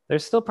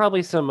 There's still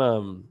probably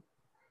some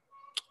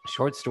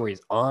short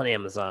stories on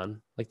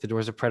Amazon, like The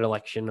Doors of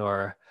Predilection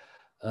or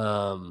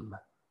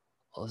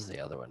what was the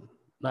other one?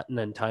 Not an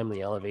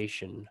Untimely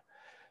Elevation.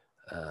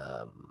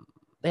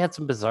 They had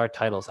some bizarre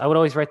titles. I would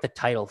always write the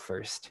title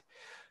first.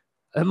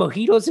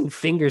 Mojitos and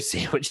finger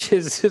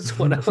sandwiches is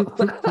one of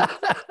them.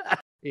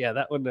 Yeah,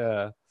 that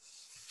one.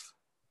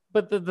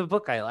 But the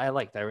book I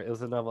liked. It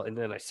was a novel, and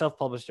then I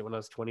self-published it when I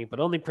was 20, but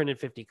only printed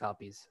 50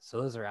 copies.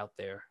 So those are out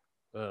there.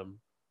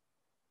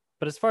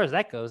 But as far as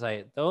that goes,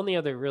 the only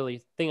other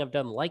really thing I've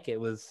done like it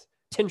was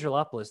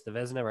Tindrolopolis, the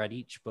Vesna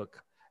Radic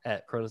book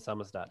at Kronos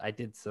Amistad. I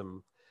did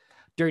some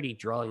dirty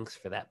drawings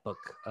for that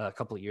book a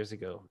couple of years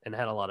ago and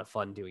had a lot of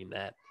fun doing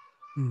that.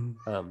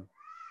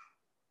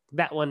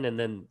 That one, and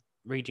then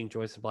Raging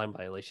Joy, Sublime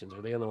Violations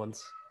are the only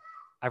ones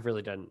I've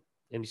really done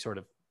any sort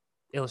of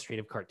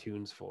illustrative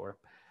cartoons for.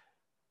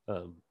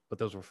 But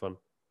those were fun.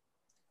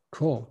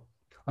 Cool.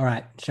 All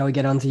right. Shall we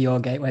get on to your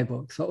gateway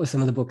books? What were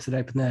some of the books that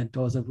opened the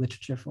doors of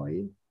literature for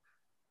you?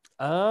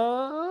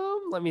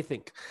 Let me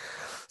think.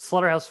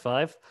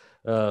 Slaughterhouse-Five.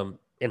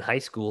 In high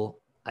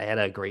school, I had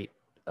a great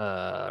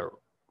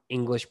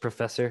English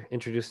professor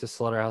introduced to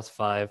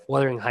Slaughterhouse-Five.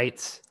 Wuthering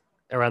Heights,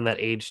 around that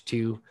age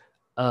too.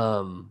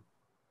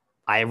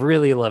 I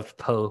really loved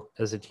Poe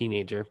as a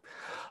teenager.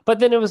 But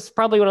then it was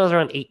probably when I was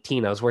around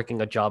 18, I was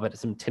working a job at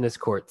some tennis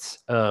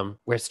courts where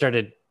I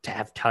started to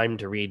have time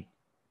to read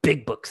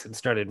big books and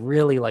started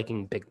really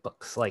liking big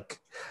books like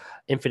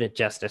Infinite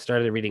Jest. I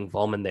started reading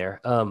Vollman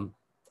there.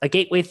 A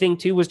gateway thing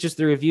too was just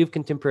the review of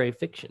contemporary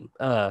fiction.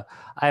 I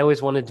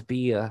always wanted to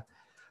be a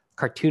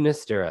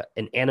cartoonist or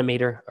an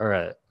animator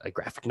or a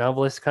graphic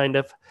novelist kind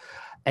of.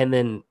 And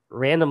then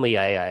randomly,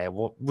 I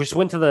just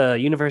went to the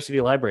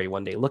university library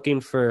one day looking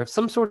for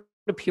some sort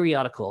of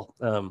periodical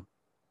that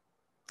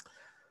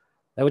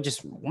would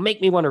just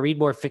make me want to read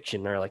more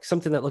fiction or like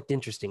something that looked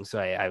interesting. So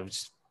I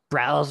just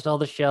browsed all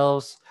the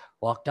shelves,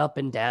 walked up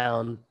and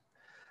down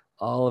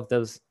all of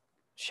those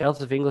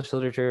shelves of English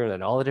literature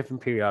and all the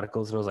different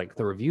periodicals. And I was like,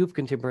 the review of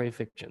contemporary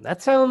fiction.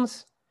 That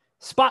sounds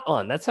spot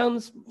on. That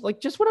sounds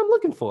like just what I'm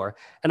looking for.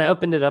 And I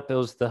opened it up. It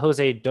was the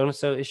Jose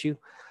Donoso issue.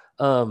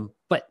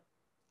 But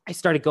I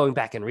started going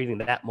back and reading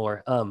that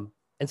more.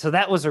 And so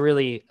that was a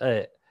really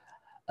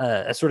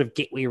a sort of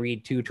gateway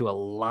read to a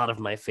lot of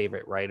my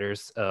favorite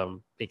writers,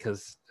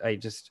 because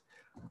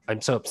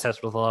I'm so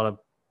obsessed with a lot of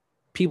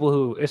people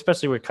who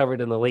especially were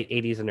covered in the late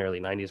 80s and early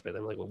 90s by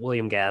them, like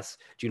William Gass,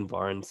 June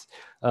Barnes,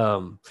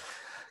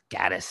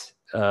 Gaddis,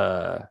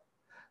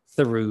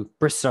 Theroux,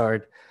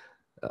 Broussard,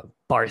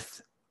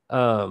 Barth,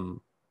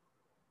 Kathy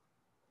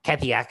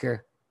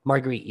Acker,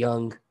 Marguerite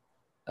Young,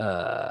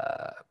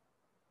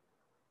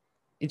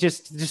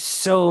 just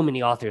so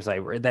many authors I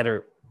read that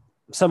are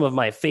some of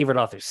my favorite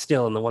authors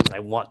still, and the ones I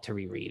want to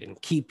reread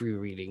and keep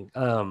rereading.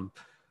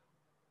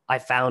 I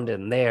found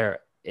in there,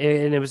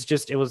 and it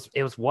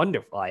was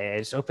wonderful. I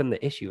just opened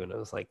the issue and it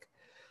was like,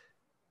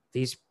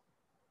 it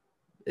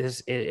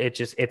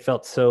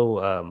felt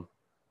so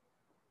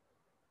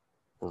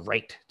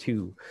right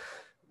to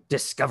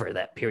discover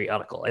that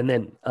periodical, and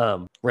then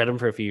read them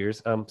for a few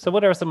years. So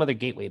what are some other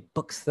gateway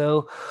books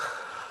though?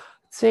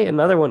 Let's say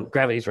another one,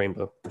 Gravity's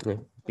Rainbow,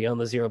 Beyond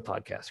the Zero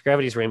podcast.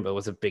 Gravity's Rainbow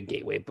was a big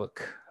gateway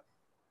book,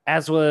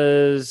 as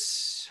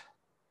was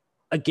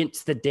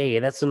Against the Day.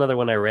 That's another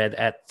one I read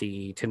at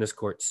the tennis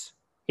courts.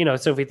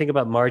 So if we think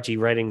about Margie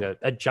writing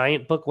a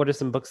giant book, what are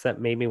some books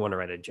that made me want to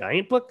write a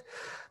giant book?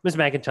 Miss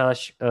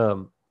Macintosh,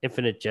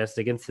 Infinite Jest,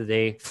 Against the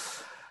Day.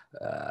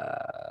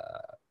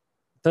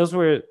 Those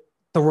were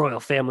The Royal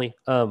Family,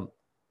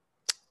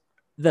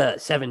 the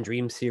Seven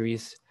Dreams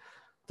series.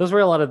 Those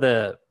were a lot of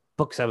the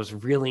books I was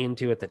really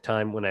into at the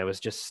time when I was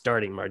just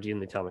starting Margie and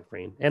the Atomic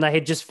Brain. And I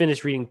had just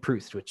finished reading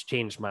Proust, which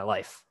changed my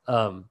life.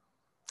 I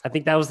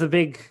think that was the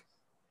big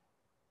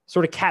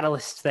sort of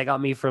catalyst that got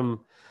me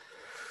from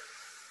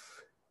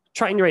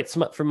trying to write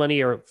smut for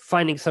money or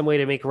finding some way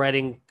to make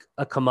writing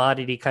a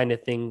commodity kind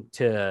of thing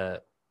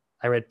to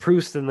I read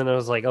Proust, and then I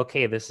was like,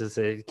 okay, this is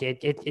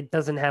it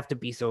doesn't have to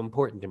be so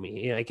important to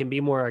me. It can be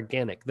more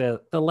organic.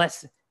 The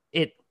less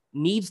it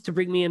needs to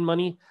bring me in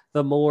money,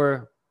 the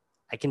more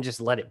I can just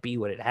let it be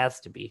what it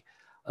has to be.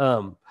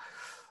 And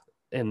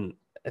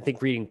I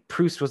think reading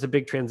Proust was a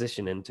big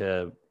transition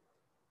into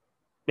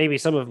maybe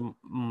some of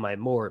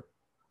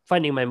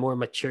finding my more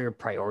mature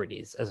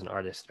priorities as an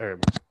artist, or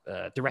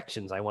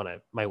directions I want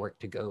my work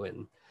to go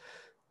in.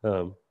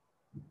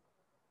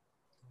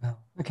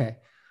 Okay.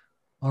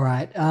 All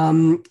right.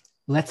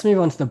 Let's move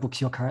on to the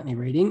books you're currently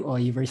reading or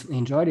you've recently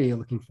enjoyed or you're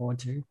looking forward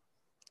to.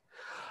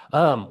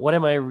 What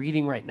am I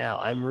reading right now?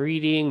 I'm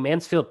reading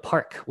Mansfield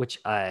Park, which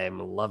I'm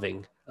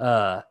loving.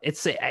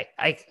 It's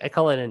I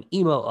call it an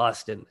emo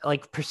Austen,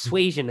 like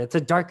Persuasion. It's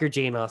a darker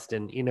Jane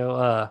Austen.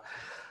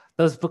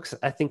 Those books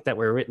I think that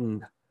were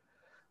written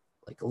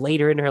like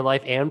later in her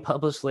life and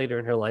published later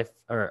in her life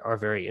are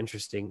very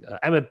interesting.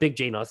 I'm a big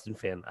Jane Austen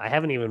fan. I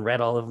haven't even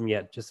read all of them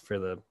yet, just for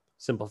the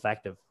simple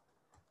fact of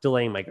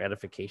delaying my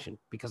gratification,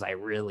 because I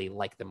really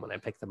like them when I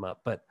pick them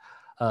up. But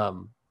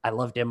I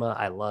loved Emma.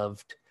 I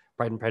loved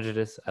Pride and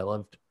Prejudice. I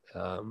loved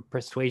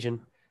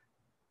Persuasion.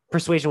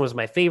 Persuasion was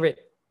my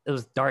favorite. It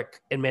was dark,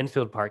 and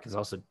Mansfield Park is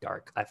also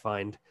dark, I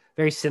find.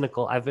 very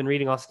cynical. I've been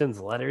reading Austen's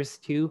letters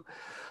too.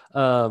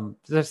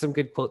 There's some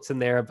good quotes in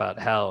there about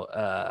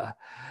how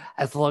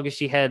as long as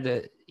she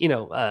had,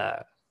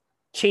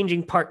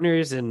 changing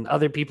partners and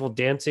other people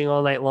dancing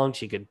all night long,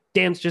 she could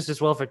dance just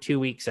as well for 2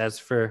 weeks as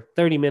for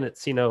 30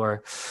 minutes,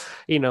 or,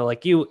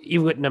 like you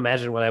wouldn't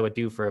imagine what I would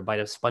do for a bite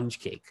of sponge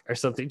cake or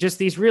something. Just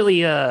these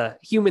really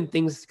human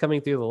things coming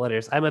through the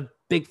letters. I'm a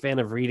big fan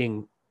of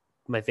reading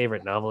my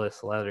favorite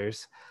novelist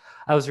letters.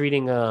 I was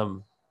reading,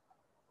 what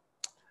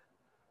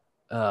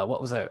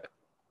was that?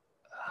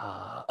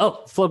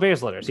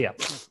 Flaubert's letters. Yeah,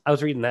 I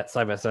was reading that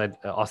side by side.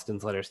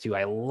 Austen's letters too.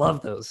 I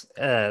love those.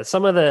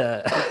 Some of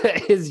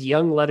his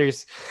young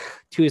letters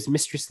to his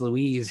mistress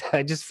Louise.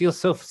 I just feel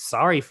so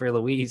sorry for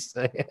Louise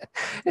to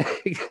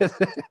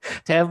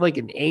have like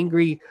an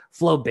angry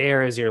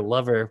Flaubert as your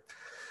lover,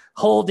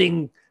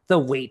 holding the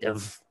weight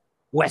of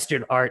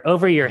Western art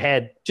over your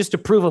head just to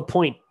prove a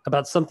point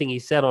about something he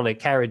said on a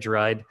carriage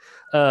ride.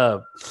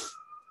 I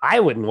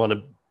wouldn't want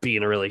to be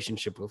in a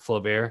relationship with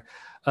Flaubert.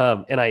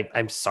 And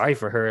I'm sorry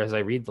for her as I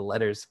read the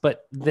letters,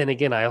 but then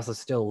again, I also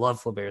still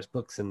love Flaubert's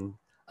books, and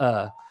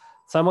so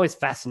I'm always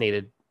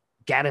fascinated.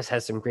 Gaddis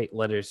has some great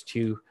letters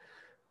too.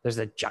 There's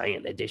a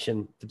giant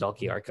edition the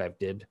Dalkey Archive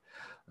did,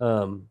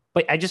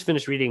 but I just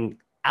finished reading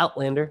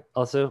Outlander.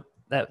 Also,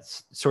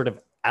 that's sort of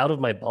out of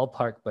my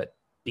ballpark, but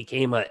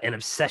became an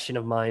obsession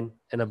of mine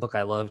and a book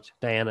I loved.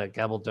 Diana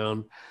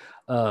Gabaldon.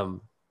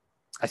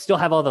 I still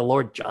have all the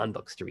Lord John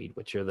books to read,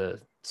 which are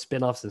the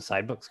spin-offs and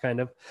side books kind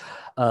of,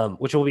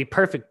 which will be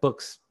perfect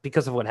books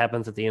because of what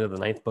happens at the end of the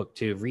 9th book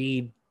to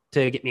read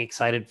to get me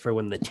excited for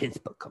when the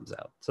 10th book comes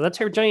out. So that's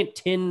her giant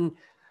 10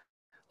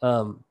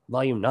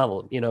 volume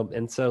novel,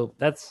 and so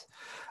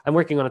I'm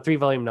working on a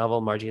 3-volume novel,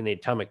 Margie and the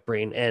Atomic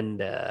Brain, and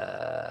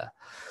that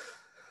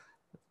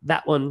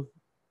one,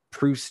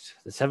 Proust,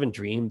 The Seven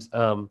Dreams,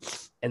 and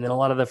then a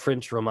lot of the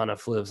French roman à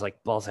fleuves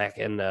like Balzac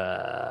and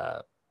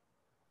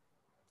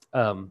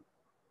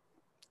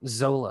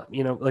Zola,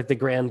 like the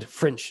grand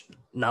French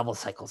novel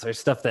cycles are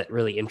stuff that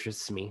really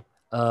interests me.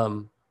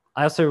 I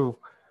also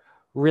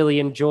really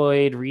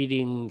enjoyed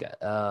reading.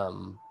 I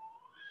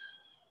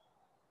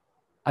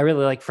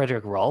really like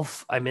Frederick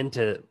Rolfe. I'm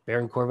into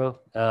Baron Corvo.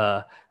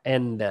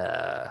 And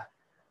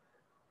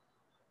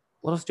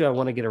what else do I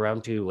want to get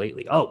around to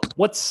lately? Oh,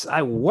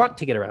 I want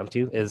to get around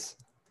to is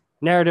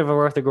Narrative of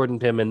Arthur Gordon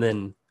Pym and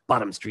then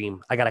Bottom's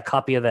Dream. I got a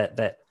copy of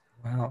that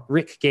Wow.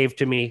 Rick gave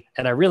to me,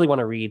 and I really want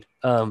to read.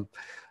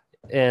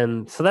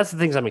 And so that's the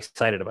things I'm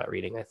excited about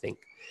reading, I think.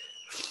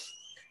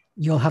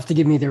 You'll have to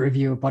give me the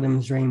review of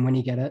Bottom's Dream when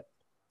you get it.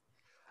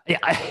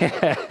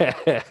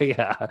 Yeah.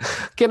 Yeah.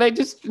 Can I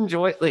just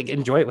enjoy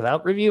it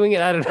without reviewing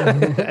it? I don't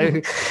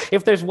know.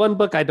 If there's one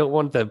book I don't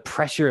want the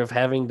pressure of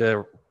having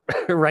to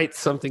write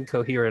something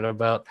coherent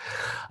about,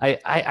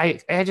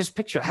 I just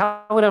picture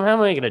how am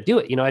I going to do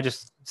it? I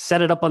just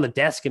set it up on the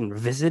desk and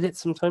visit it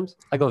sometimes.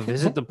 I go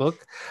visit the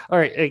book. All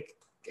right.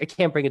 I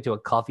can't bring it to a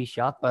coffee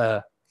shop.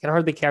 Can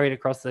hardly carry it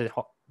across the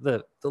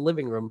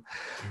living room.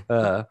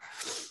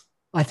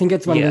 I think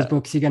it's one of those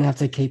books you're going to have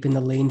to keep in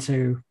the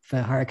lean-to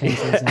for hurricane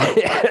season.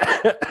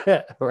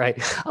 Right.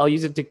 I'll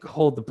use it to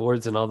hold the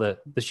boards and all the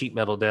sheet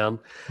metal down.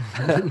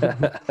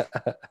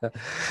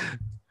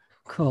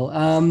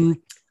 Cool.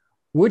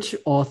 Which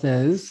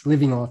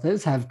living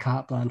authors, have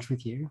carte blanche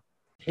with you?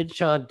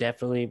 Hinshaw,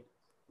 definitely.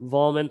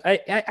 Vollmann.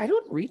 I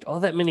don't read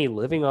all that many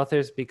living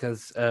authors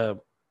because,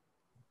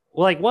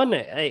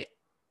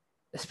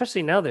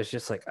 especially now, there's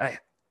just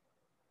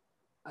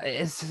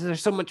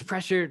there's so much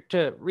pressure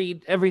to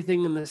read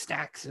everything in the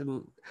stacks,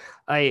 and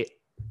I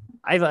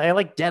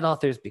like dead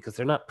authors because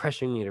they're not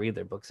pressuring me to read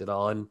their books at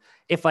all. And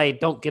if I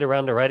don't get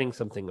around to writing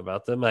something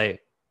about them, they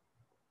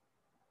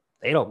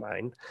don't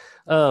mind.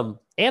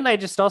 And I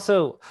just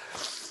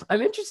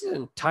I'm interested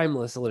in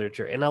timeless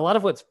literature, and a lot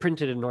of what's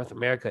printed in North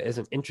America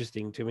isn't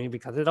interesting to me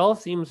because a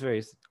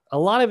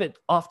lot of it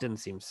often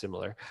seems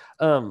similar.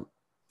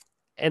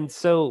 And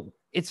so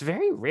it's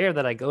very rare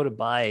that I go to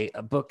buy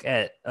a book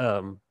at,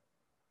 a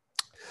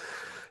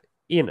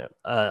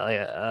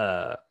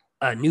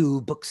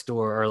new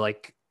bookstore or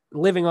like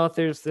living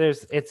authors.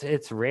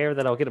 It's rare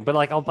that I'll get it, but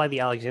I'll buy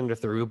the Alexander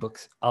Theroux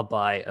books. I'll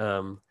buy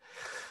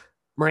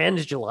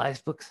Miranda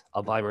July's books.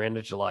 I'll buy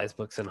Miranda July's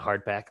books in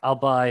hardback. I'll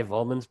buy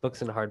Vollmann's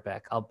books in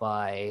hardback. I'll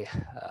buy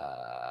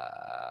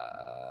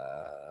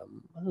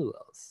who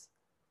else?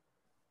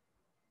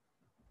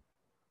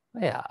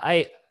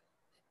 Yeah,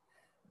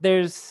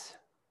 there's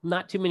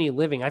not too many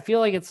living. I feel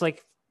like it's I've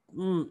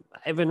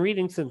been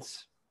reading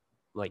since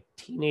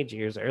teenage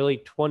years,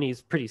 early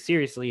 20s, pretty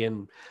seriously,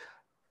 and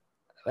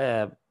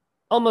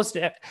almost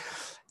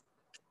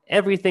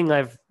everything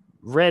I've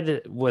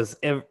read was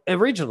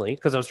originally,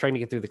 because I was trying to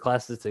get through the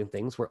classes and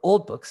things, were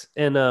old books.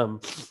 And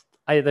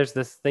there's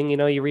this thing,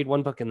 you read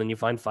one book and then you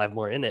find 5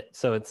 more in it.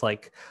 So it's I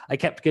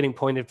kept getting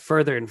pointed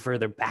further and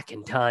further back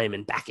in time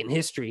and back in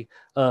history.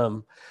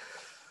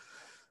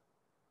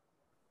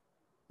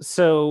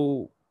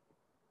 So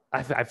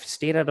I've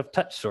stayed out of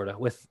touch sort of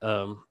with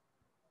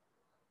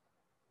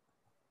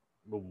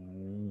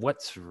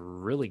what's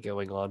really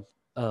going on.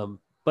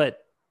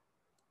 But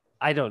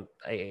I don't.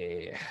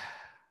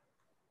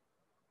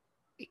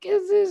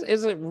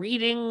 Is it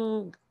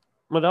reading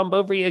Madame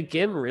Bovary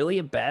again really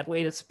a bad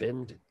way to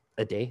spend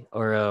a day?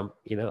 Or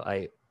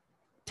I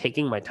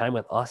taking my time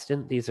with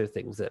Austen. These are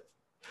things that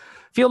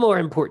feel more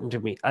important to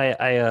me. Or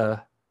I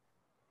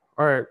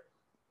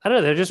don't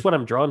know. They're just what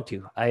I'm drawn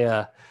to.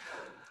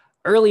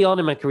 Early on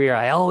in my career,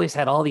 I always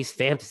had all these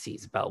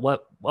fantasies about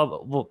what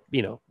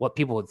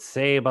people would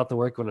say about the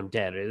work when I'm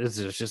dead. This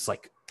is just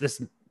like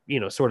this,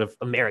 sort of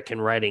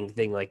American writing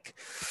thing. Like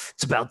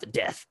it's about the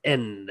death,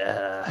 and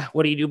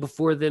what do you do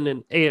before then?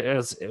 And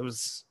it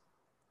was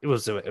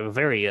a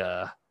very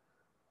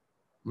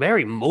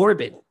very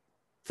morbid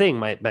thing.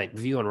 My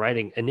view on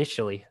writing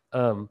initially,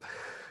 and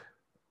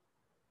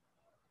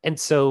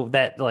so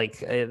that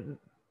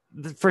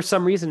for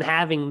some reason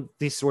having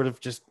these sort of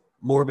just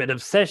morbid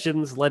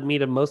obsessions led me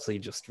to mostly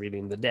just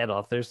reading the dead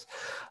authors.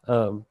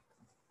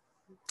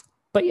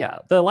 But yeah,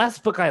 the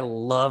last book I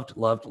loved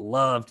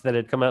that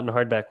had come out in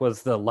hardback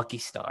was The Lucky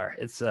Star.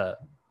 It's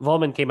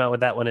Vollmann came out with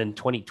that one in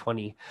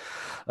 2020.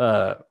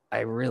 I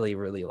really,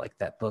 really like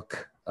that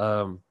book.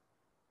 I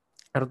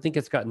don't think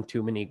it's gotten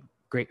too many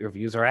great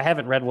reviews, or I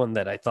haven't read one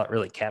that I thought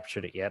really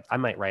captured it yet. I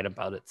might write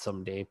about it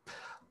someday.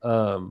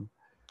 But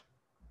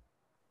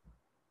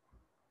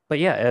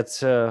yeah,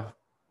 it's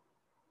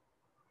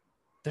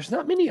there's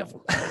not many of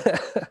them.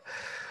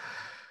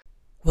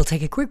 We'll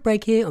take a quick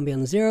break here on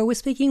Beyond Zero. We're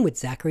speaking with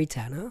Zachary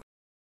Tanner.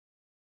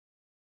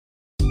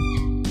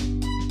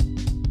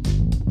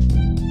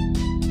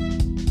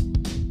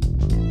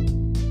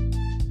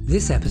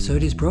 This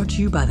episode is brought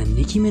to you by the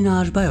Nicki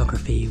Minaj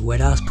biography,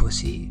 Wet Ass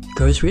Pussy,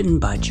 ghostwritten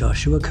by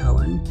Joshua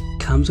Cohen.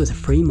 Comes with a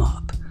free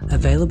mop.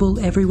 Available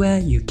everywhere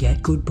you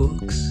get good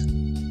books.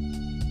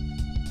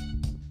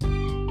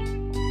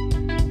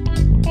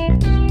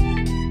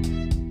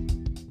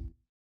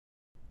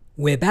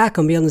 We're back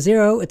on Beyond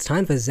Zero. It's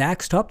time for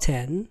Zach's Top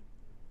 10.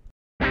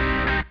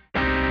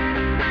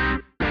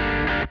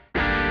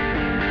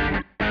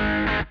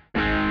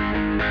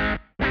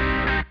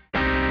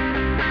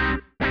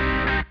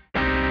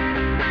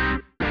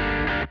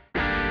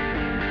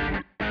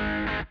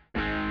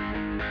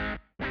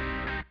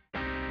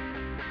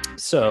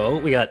 So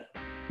we got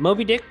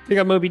Moby Dick.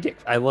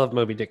 I love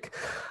Moby Dick.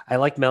 I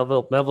like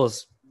Melville.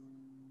 Melville's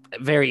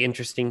very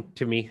interesting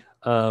to me.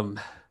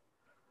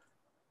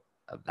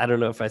 I don't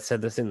know if I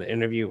said this in the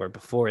interview or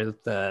before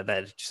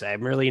that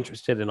I'm really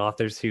interested in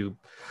authors who,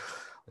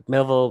 like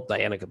Melville,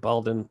 Diana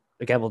Gabaldon,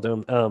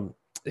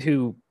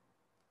 who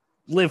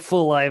live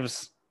full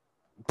lives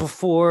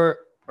before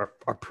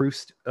or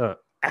Proust,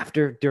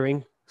 after,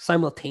 during,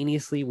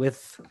 simultaneously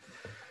with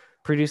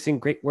producing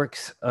great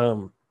works,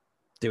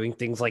 doing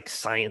things like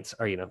science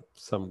or,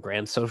 some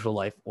grand social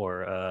life,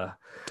 or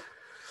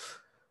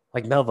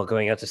like Melville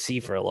going out to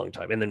sea for a long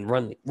time and then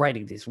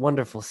writing these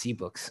wonderful sea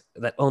books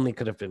that only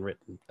could have been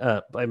written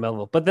by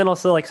Melville. But then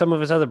also like some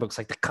of his other books,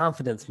 like The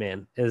Confidence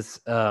Man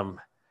is an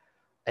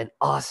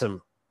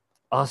awesome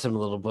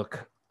little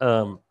book.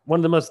 One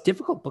of the most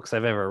difficult books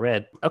I've ever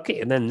read.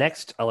 Okay, and then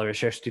next, À la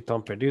recherche du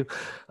temps perdu.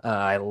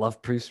 I love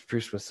Proust.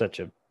 Proust was such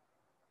a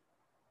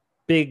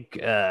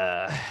big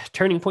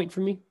turning point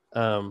for me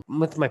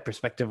with my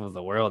perspective of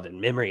the world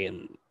and memory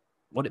and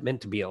what it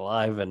meant to be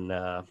alive, and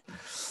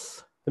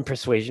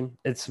Persuasion.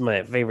 It's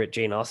my favorite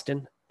Jane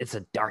Austen. It's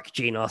a dark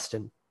Jane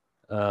Austen.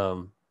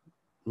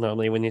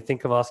 Normally when you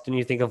think of Austen,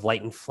 you think of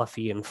light and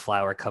fluffy and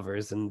flower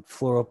covers and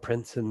floral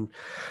prints and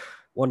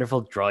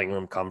wonderful drawing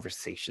room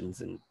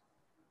conversations and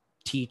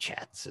tea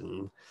chats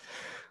and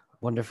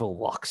wonderful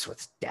walks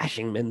with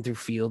dashing men through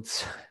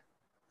fields,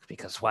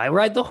 because why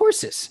ride the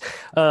horses?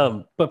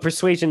 But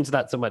Persuasion's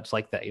not so much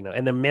like that,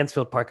 And then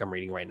Mansfield Park I'm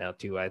reading right now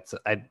too.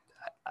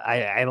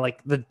 I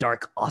like the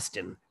dark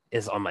Austen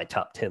is on my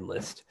top 10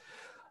 list.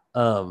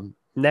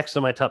 Next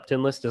on my top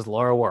 10 list is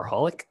Laura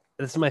Warholic.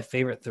 This is my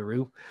favorite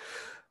Theroux.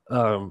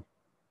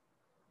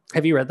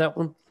 Have you read that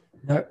one?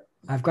 No,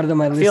 I've got it on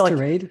my list to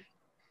read.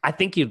 I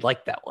think you'd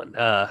like that one.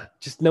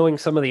 Just knowing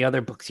some of the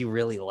other books you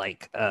really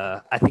like,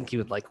 I think you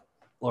would like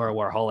Laura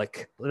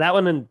Warholic. That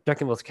one and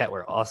Duncanville's Cat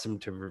were awesome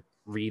to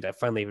read. I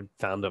finally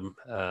found them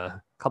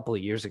a couple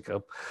of years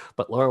ago.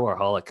 But Laura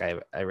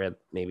Warholic, I read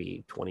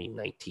maybe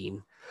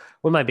 2019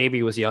 when my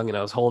baby was young and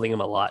I was holding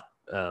him a lot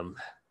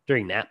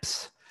during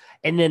naps.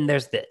 And then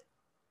there's the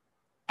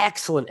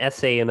excellent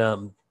essay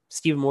in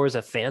Stephen Moore's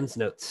Fans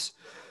Notes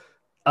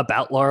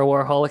about Laura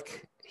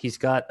Warholic. He's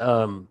got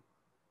all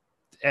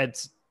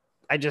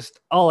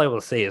I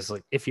will say is,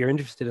 like, if you're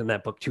interested in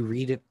that book, to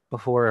read it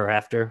before or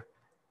after,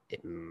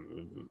 it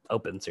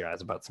opens your eyes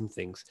about some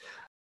things.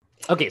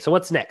 Okay, so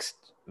what's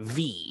next?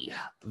 V,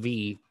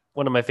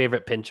 one of my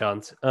favorite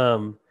pinch-ons.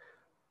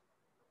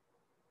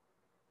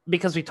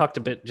 Because we talked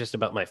a bit just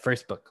about my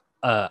first book,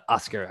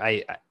 Oscar,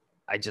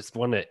 I just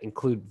want to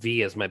include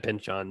V as my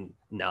pinch-on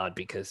nod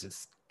because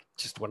it's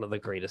just one of the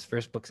greatest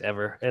first books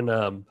ever. And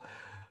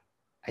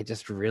I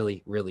just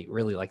really, really,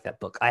 really like that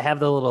book. I have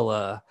the little,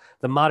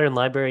 the Modern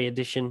Library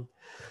edition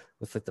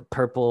with like the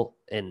purple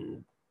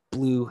and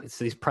blue. It's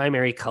these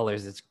primary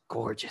colors. It's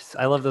gorgeous.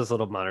 I love those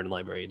little modern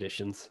library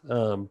editions.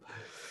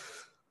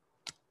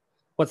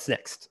 What's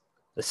next?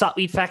 The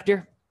Saltweed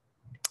Factor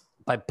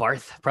by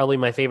Barth. Probably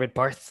my favorite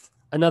Barth.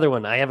 Another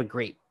one. I have a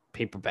great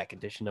paperback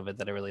edition of it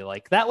that I really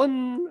like. That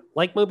one,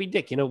 like Moby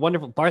Dick,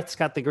 wonderful. Barth's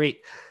got the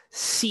great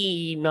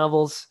sea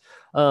novels.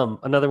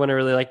 Another one I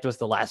really liked was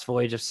The Last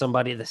Voyage of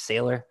Somebody the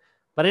Sailor,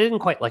 but I didn't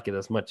quite like it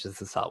as much as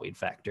The Saltweed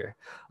Factor.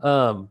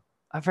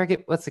 I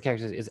forget what's the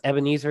character. Is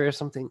Ebenezer or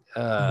something?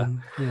 Yeah,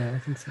 I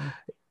think so.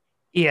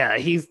 Yeah,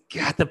 he's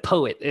got the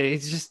poet.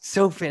 It's just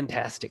so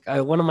fantastic.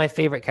 One of my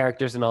favorite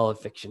characters in all of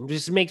fiction.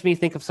 Just makes me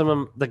think of some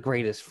of the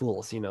greatest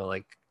fools,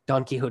 like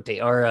Don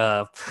Quixote.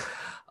 Or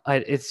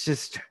it's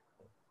just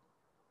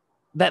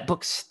that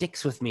book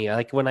sticks with me.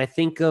 Like when I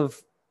think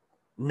of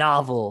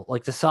novel,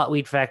 like The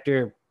Saltweed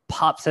Factor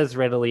pops as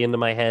readily into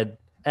my head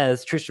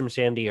as Tristram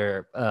Shandy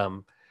or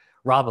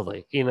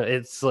Rabelais.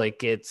 It's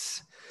like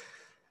it's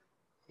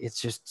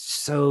just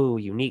so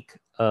unique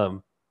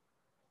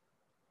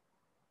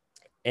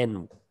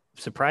and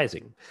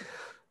surprising.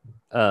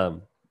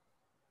 I'd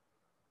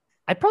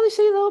probably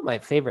say though my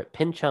favorite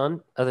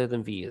Pynchon other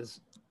than V is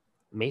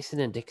Mason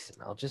and Dixon.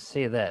 I'll just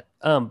say that.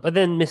 But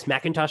then Miss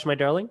Mackintosh, my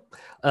darling.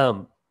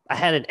 I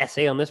had an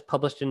essay on this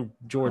published in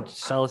George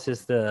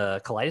Salas's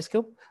The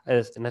Kaleidoscope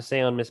as an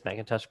essay on Miss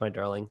Mackintosh, my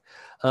darling.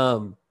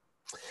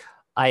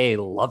 I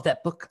love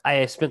that book.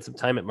 I spent some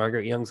time at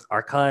Margaret Young's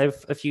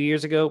archive a few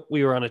years ago.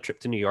 We were on a trip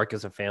to New York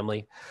as a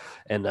family,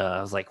 and I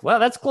was like, well,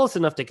 that's close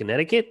enough to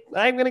Connecticut.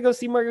 I'm going to go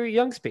see Margaret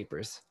Young's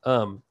papers.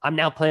 I'm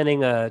now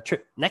planning a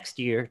trip next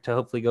year to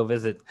hopefully go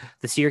visit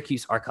the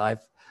Syracuse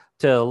archive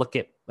to look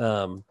at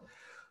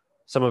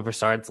some of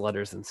Broussard's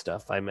letters and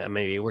stuff. I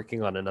may be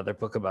working on another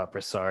book about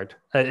Broussard,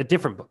 a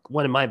different book,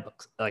 one of my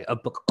books, like a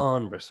book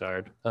on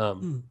Broussard.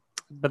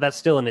 But that's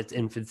still in its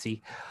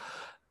infancy.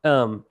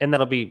 And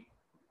that'll be,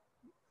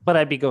 but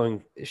I'd be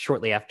going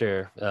shortly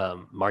after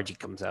Margie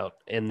comes out.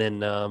 And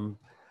then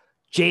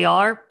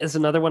JR is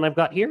another one I've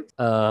got here.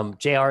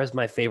 JR is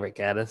my favorite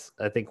Gaddis.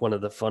 I think one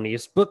of the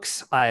funniest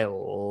books. I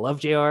love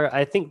JR.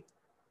 I think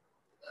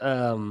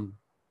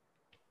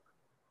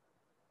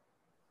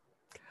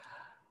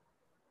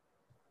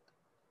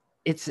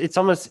it's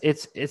almost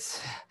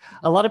it's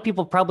a lot of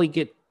people probably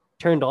get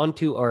turned on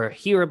to or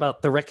hear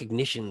about the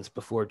recognitions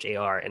before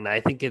JR, and I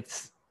think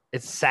it's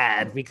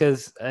sad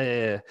because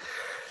I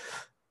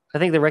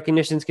think the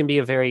recognitions can be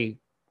a very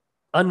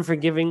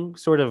unforgiving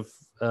sort of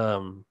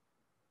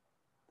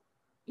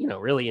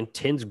really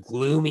intense,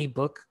 gloomy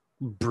book,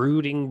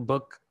 brooding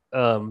book,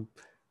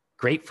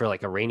 great for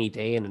like a rainy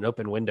day and an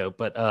open window,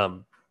 but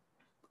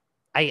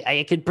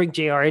I could bring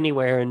JR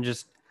anywhere and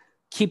just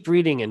keep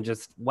reading and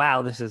just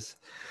wow, this is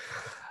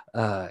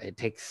it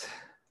takes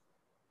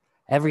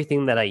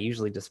everything that I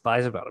usually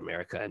despise about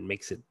America and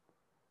makes it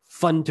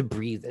fun to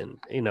breathe in,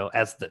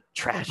 as the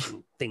trash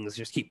and things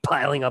just keep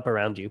piling up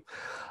around you.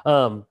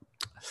 And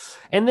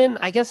then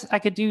I guess I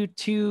could do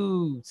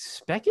 2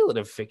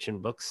 speculative fiction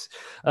books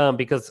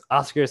because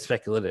Oscar is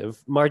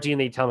speculative. Margie and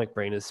the Atomic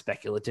Brain is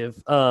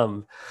speculative.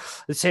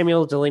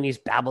 Samuel Delaney's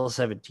Babel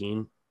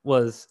 17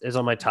 is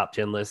on my top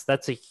 10 list.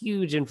 That's a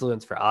huge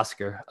influence for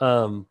Oscar.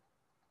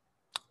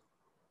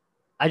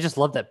 I just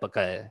love that book.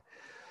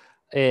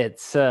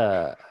 It's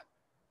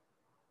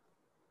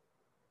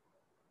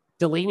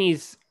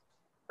Delaney's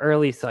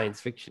early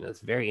science fiction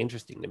is very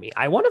interesting to me.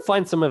 I want to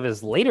find some of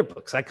his later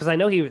books because I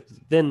know he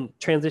then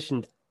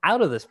transitioned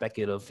out of the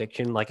speculative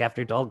fiction, like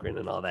after Dahlgren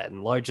and all that,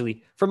 and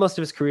largely for most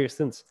of his career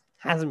since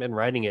hasn't been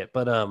writing it.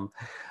 But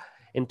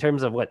in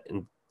terms of what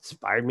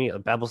inspired me,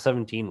 Babel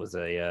 17 was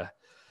a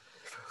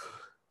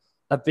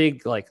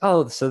big like,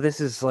 oh, so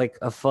this is like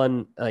a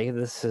fun.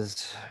 This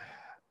is.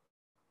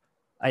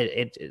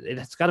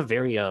 It's got a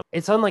very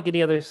it's unlike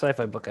any other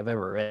sci-fi book I've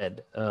ever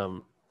read.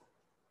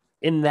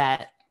 In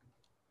that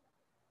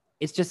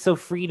it's just so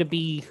free to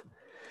be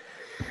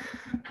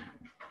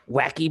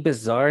wacky,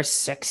 bizarre,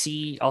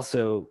 sexy,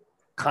 also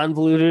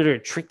convoluted or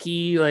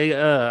tricky. Like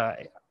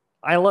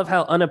I love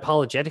how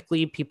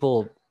unapologetically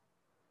people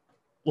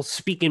will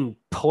speak in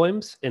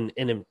poems and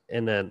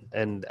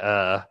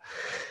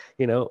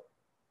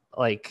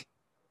like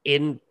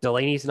in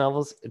Delaney's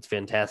novels. It's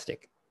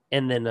fantastic.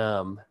 And then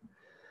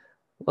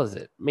what was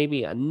it?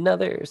 Maybe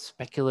another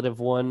speculative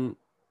one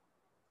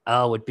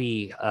would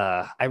be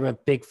I'm a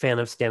big fan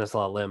of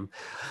Stanislaw Lem.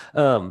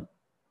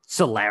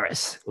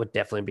 Solaris would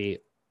definitely be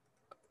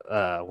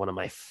one of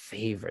my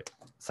favorite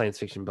science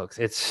fiction books.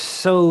 It's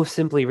so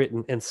simply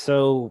written and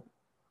so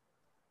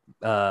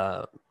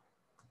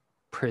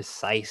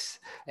precise,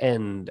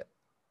 and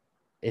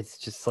it's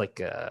just like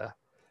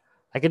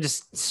I could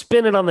just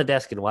spin it on the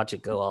desk and watch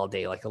it go all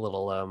day like a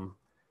little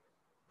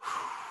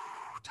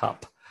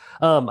top.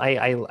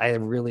 I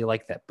really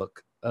like that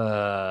book.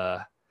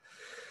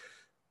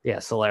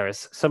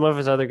 Solaris. Some of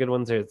his other good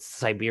ones are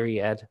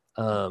Siberiad.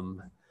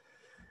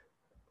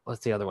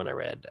 What's the other one I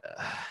read?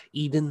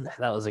 Eden.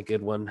 That was a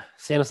good one.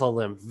 Stanislaw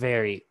Lem,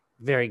 very,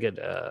 very good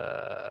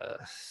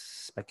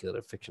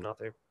speculative fiction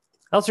author.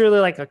 I also really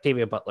like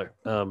Octavia Butler.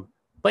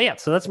 But yeah,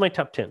 so that's my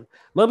top 10.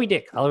 Moby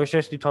Dick, Oliver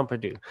Recherche du Temps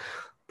Perdu.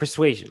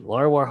 Persuasion,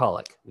 Laura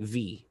Warholic.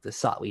 V, The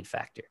Saltweed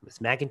Factor.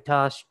 Miss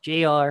Macintosh,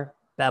 JR,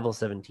 Babel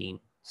 17,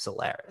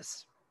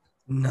 Solaris.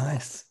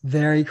 Nice.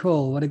 Very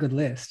cool. What a good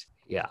list.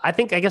 Yeah, I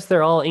guess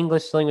they're all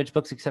English language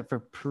books except for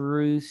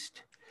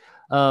Proust.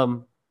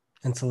 And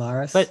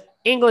Solaris. But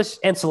English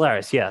and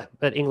Solaris, yeah.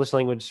 But English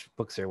language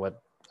books are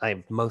what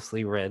I've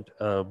mostly read.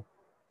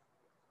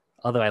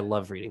 Although I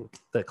love reading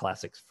the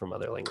classics from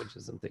other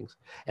languages and things.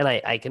 And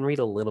I can read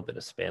a little bit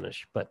of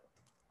Spanish, but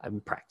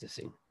I'm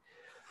practicing.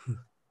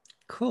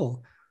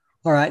 Cool.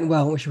 All right.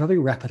 Well, we should probably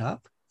wrap it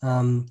up.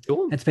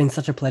 Cool. It's been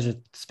such a pleasure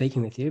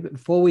speaking with you. But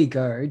before we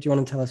go, do you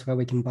want to tell us where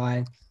we can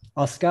buy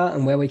Oscar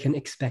and where we can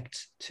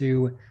expect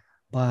to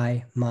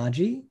buy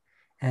Margie?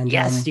 And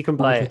yes, you can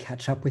we buy can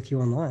catch up with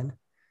you online.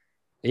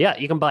 Yeah,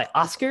 you can buy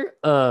Oscar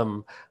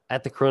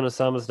at the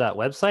Coronasamas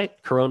website,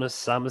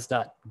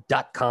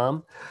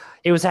 coronasamas.com.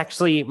 It was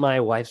actually my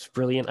wife's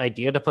brilliant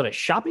idea to put a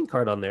shopping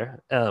cart on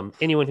there.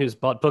 Anyone who's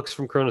bought books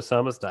from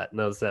Coronasamas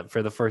knows that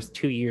for the first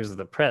 2 years of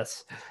the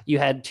press, you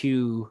had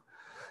to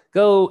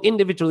go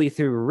individually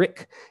through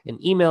Rick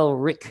and email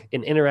Rick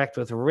and interact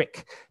with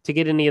Rick to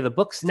get any of the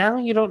books. Now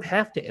you don't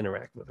have to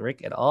interact with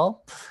Rick at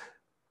all.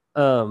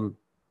 Even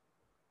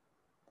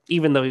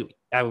though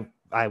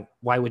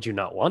why would you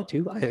not want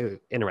to? I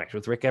interact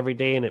with Rick every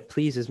day and it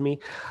pleases me.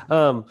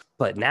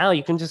 But now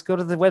you can just go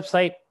to the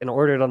website and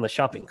order it on the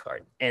shopping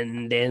cart.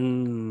 And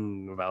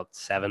then about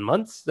 7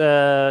 months,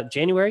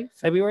 January,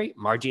 February,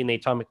 Margie and the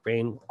Atomic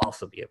Brain will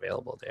also be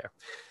available there.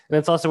 And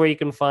it's also where you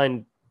can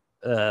find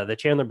the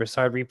Chandler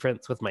Broussard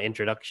reprints with my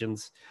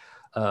introductions,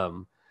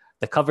 the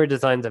cover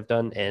designs I've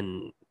done,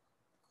 and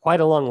quite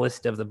a long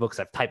list of the books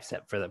I've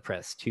typeset for the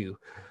press too.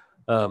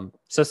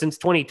 So since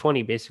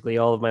 2020, basically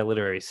all of my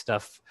literary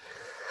stuff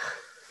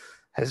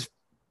has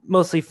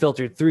mostly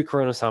filtered through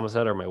Coronasamas,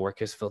 or my work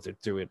has filtered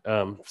through it.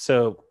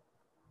 So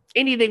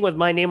anything with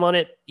my name on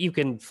it, you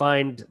can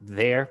find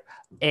there.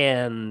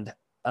 And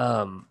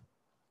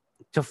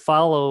to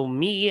follow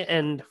me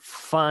and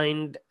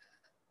find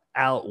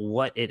out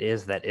what it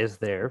is that is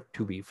there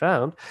to be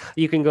found,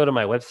 you can go to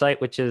my website,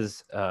 which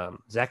is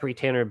Zachary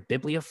Tanner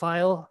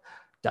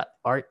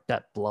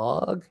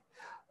Bibliophile.art.blog.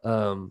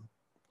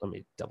 Let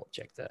me double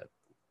check that.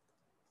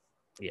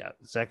 Yeah,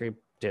 Zachary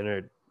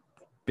Tanner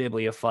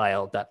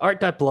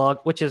Bibliophile.art.blog,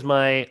 which is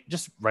my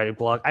just writing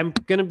blog. I'm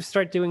gonna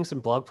start doing some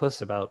blog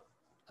posts about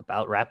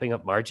wrapping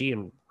up Margie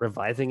and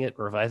revising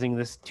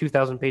this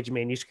 2,000-page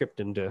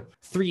manuscript into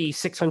 3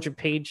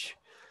 600-page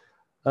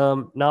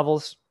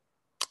novels.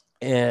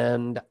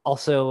 And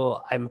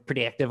also, I'm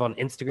pretty active on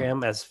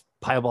Instagram as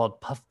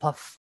Piebald Puff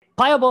Puff.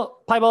 Piebald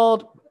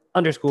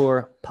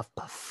 _Puff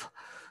Puff.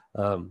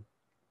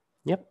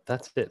 Yep,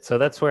 that's it. So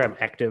that's where I'm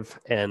active,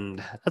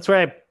 and that's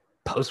where I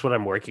post what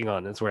I'm working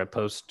on. It's where I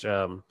post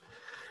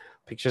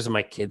pictures of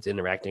my kids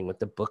interacting with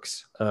the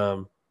books,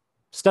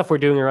 stuff we're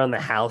doing around the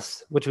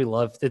house, which we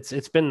love.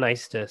 It's been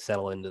nice to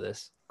settle into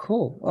this.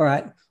 Cool. All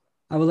right.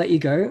 I will let you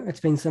go. It's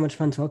been so much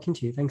fun talking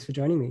to you. Thanks for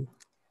joining me.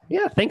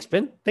 Yeah, thanks,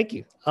 Ben. Thank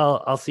you.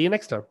 I'll see you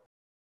next time.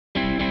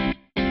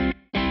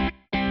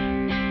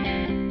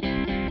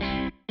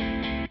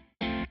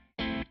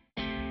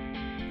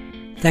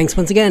 Thanks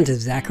once again to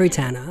Zachary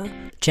Tanner.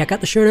 Check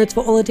out the show notes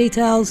for all the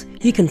details.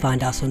 You can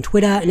find us on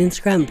Twitter and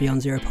Instagram at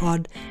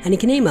BeyondZeroPod, and you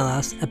can email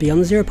us at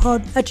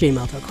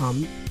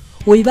beyondzeropod@gmail.com.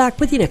 We'll be back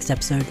with your next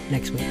episode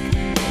next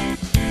week.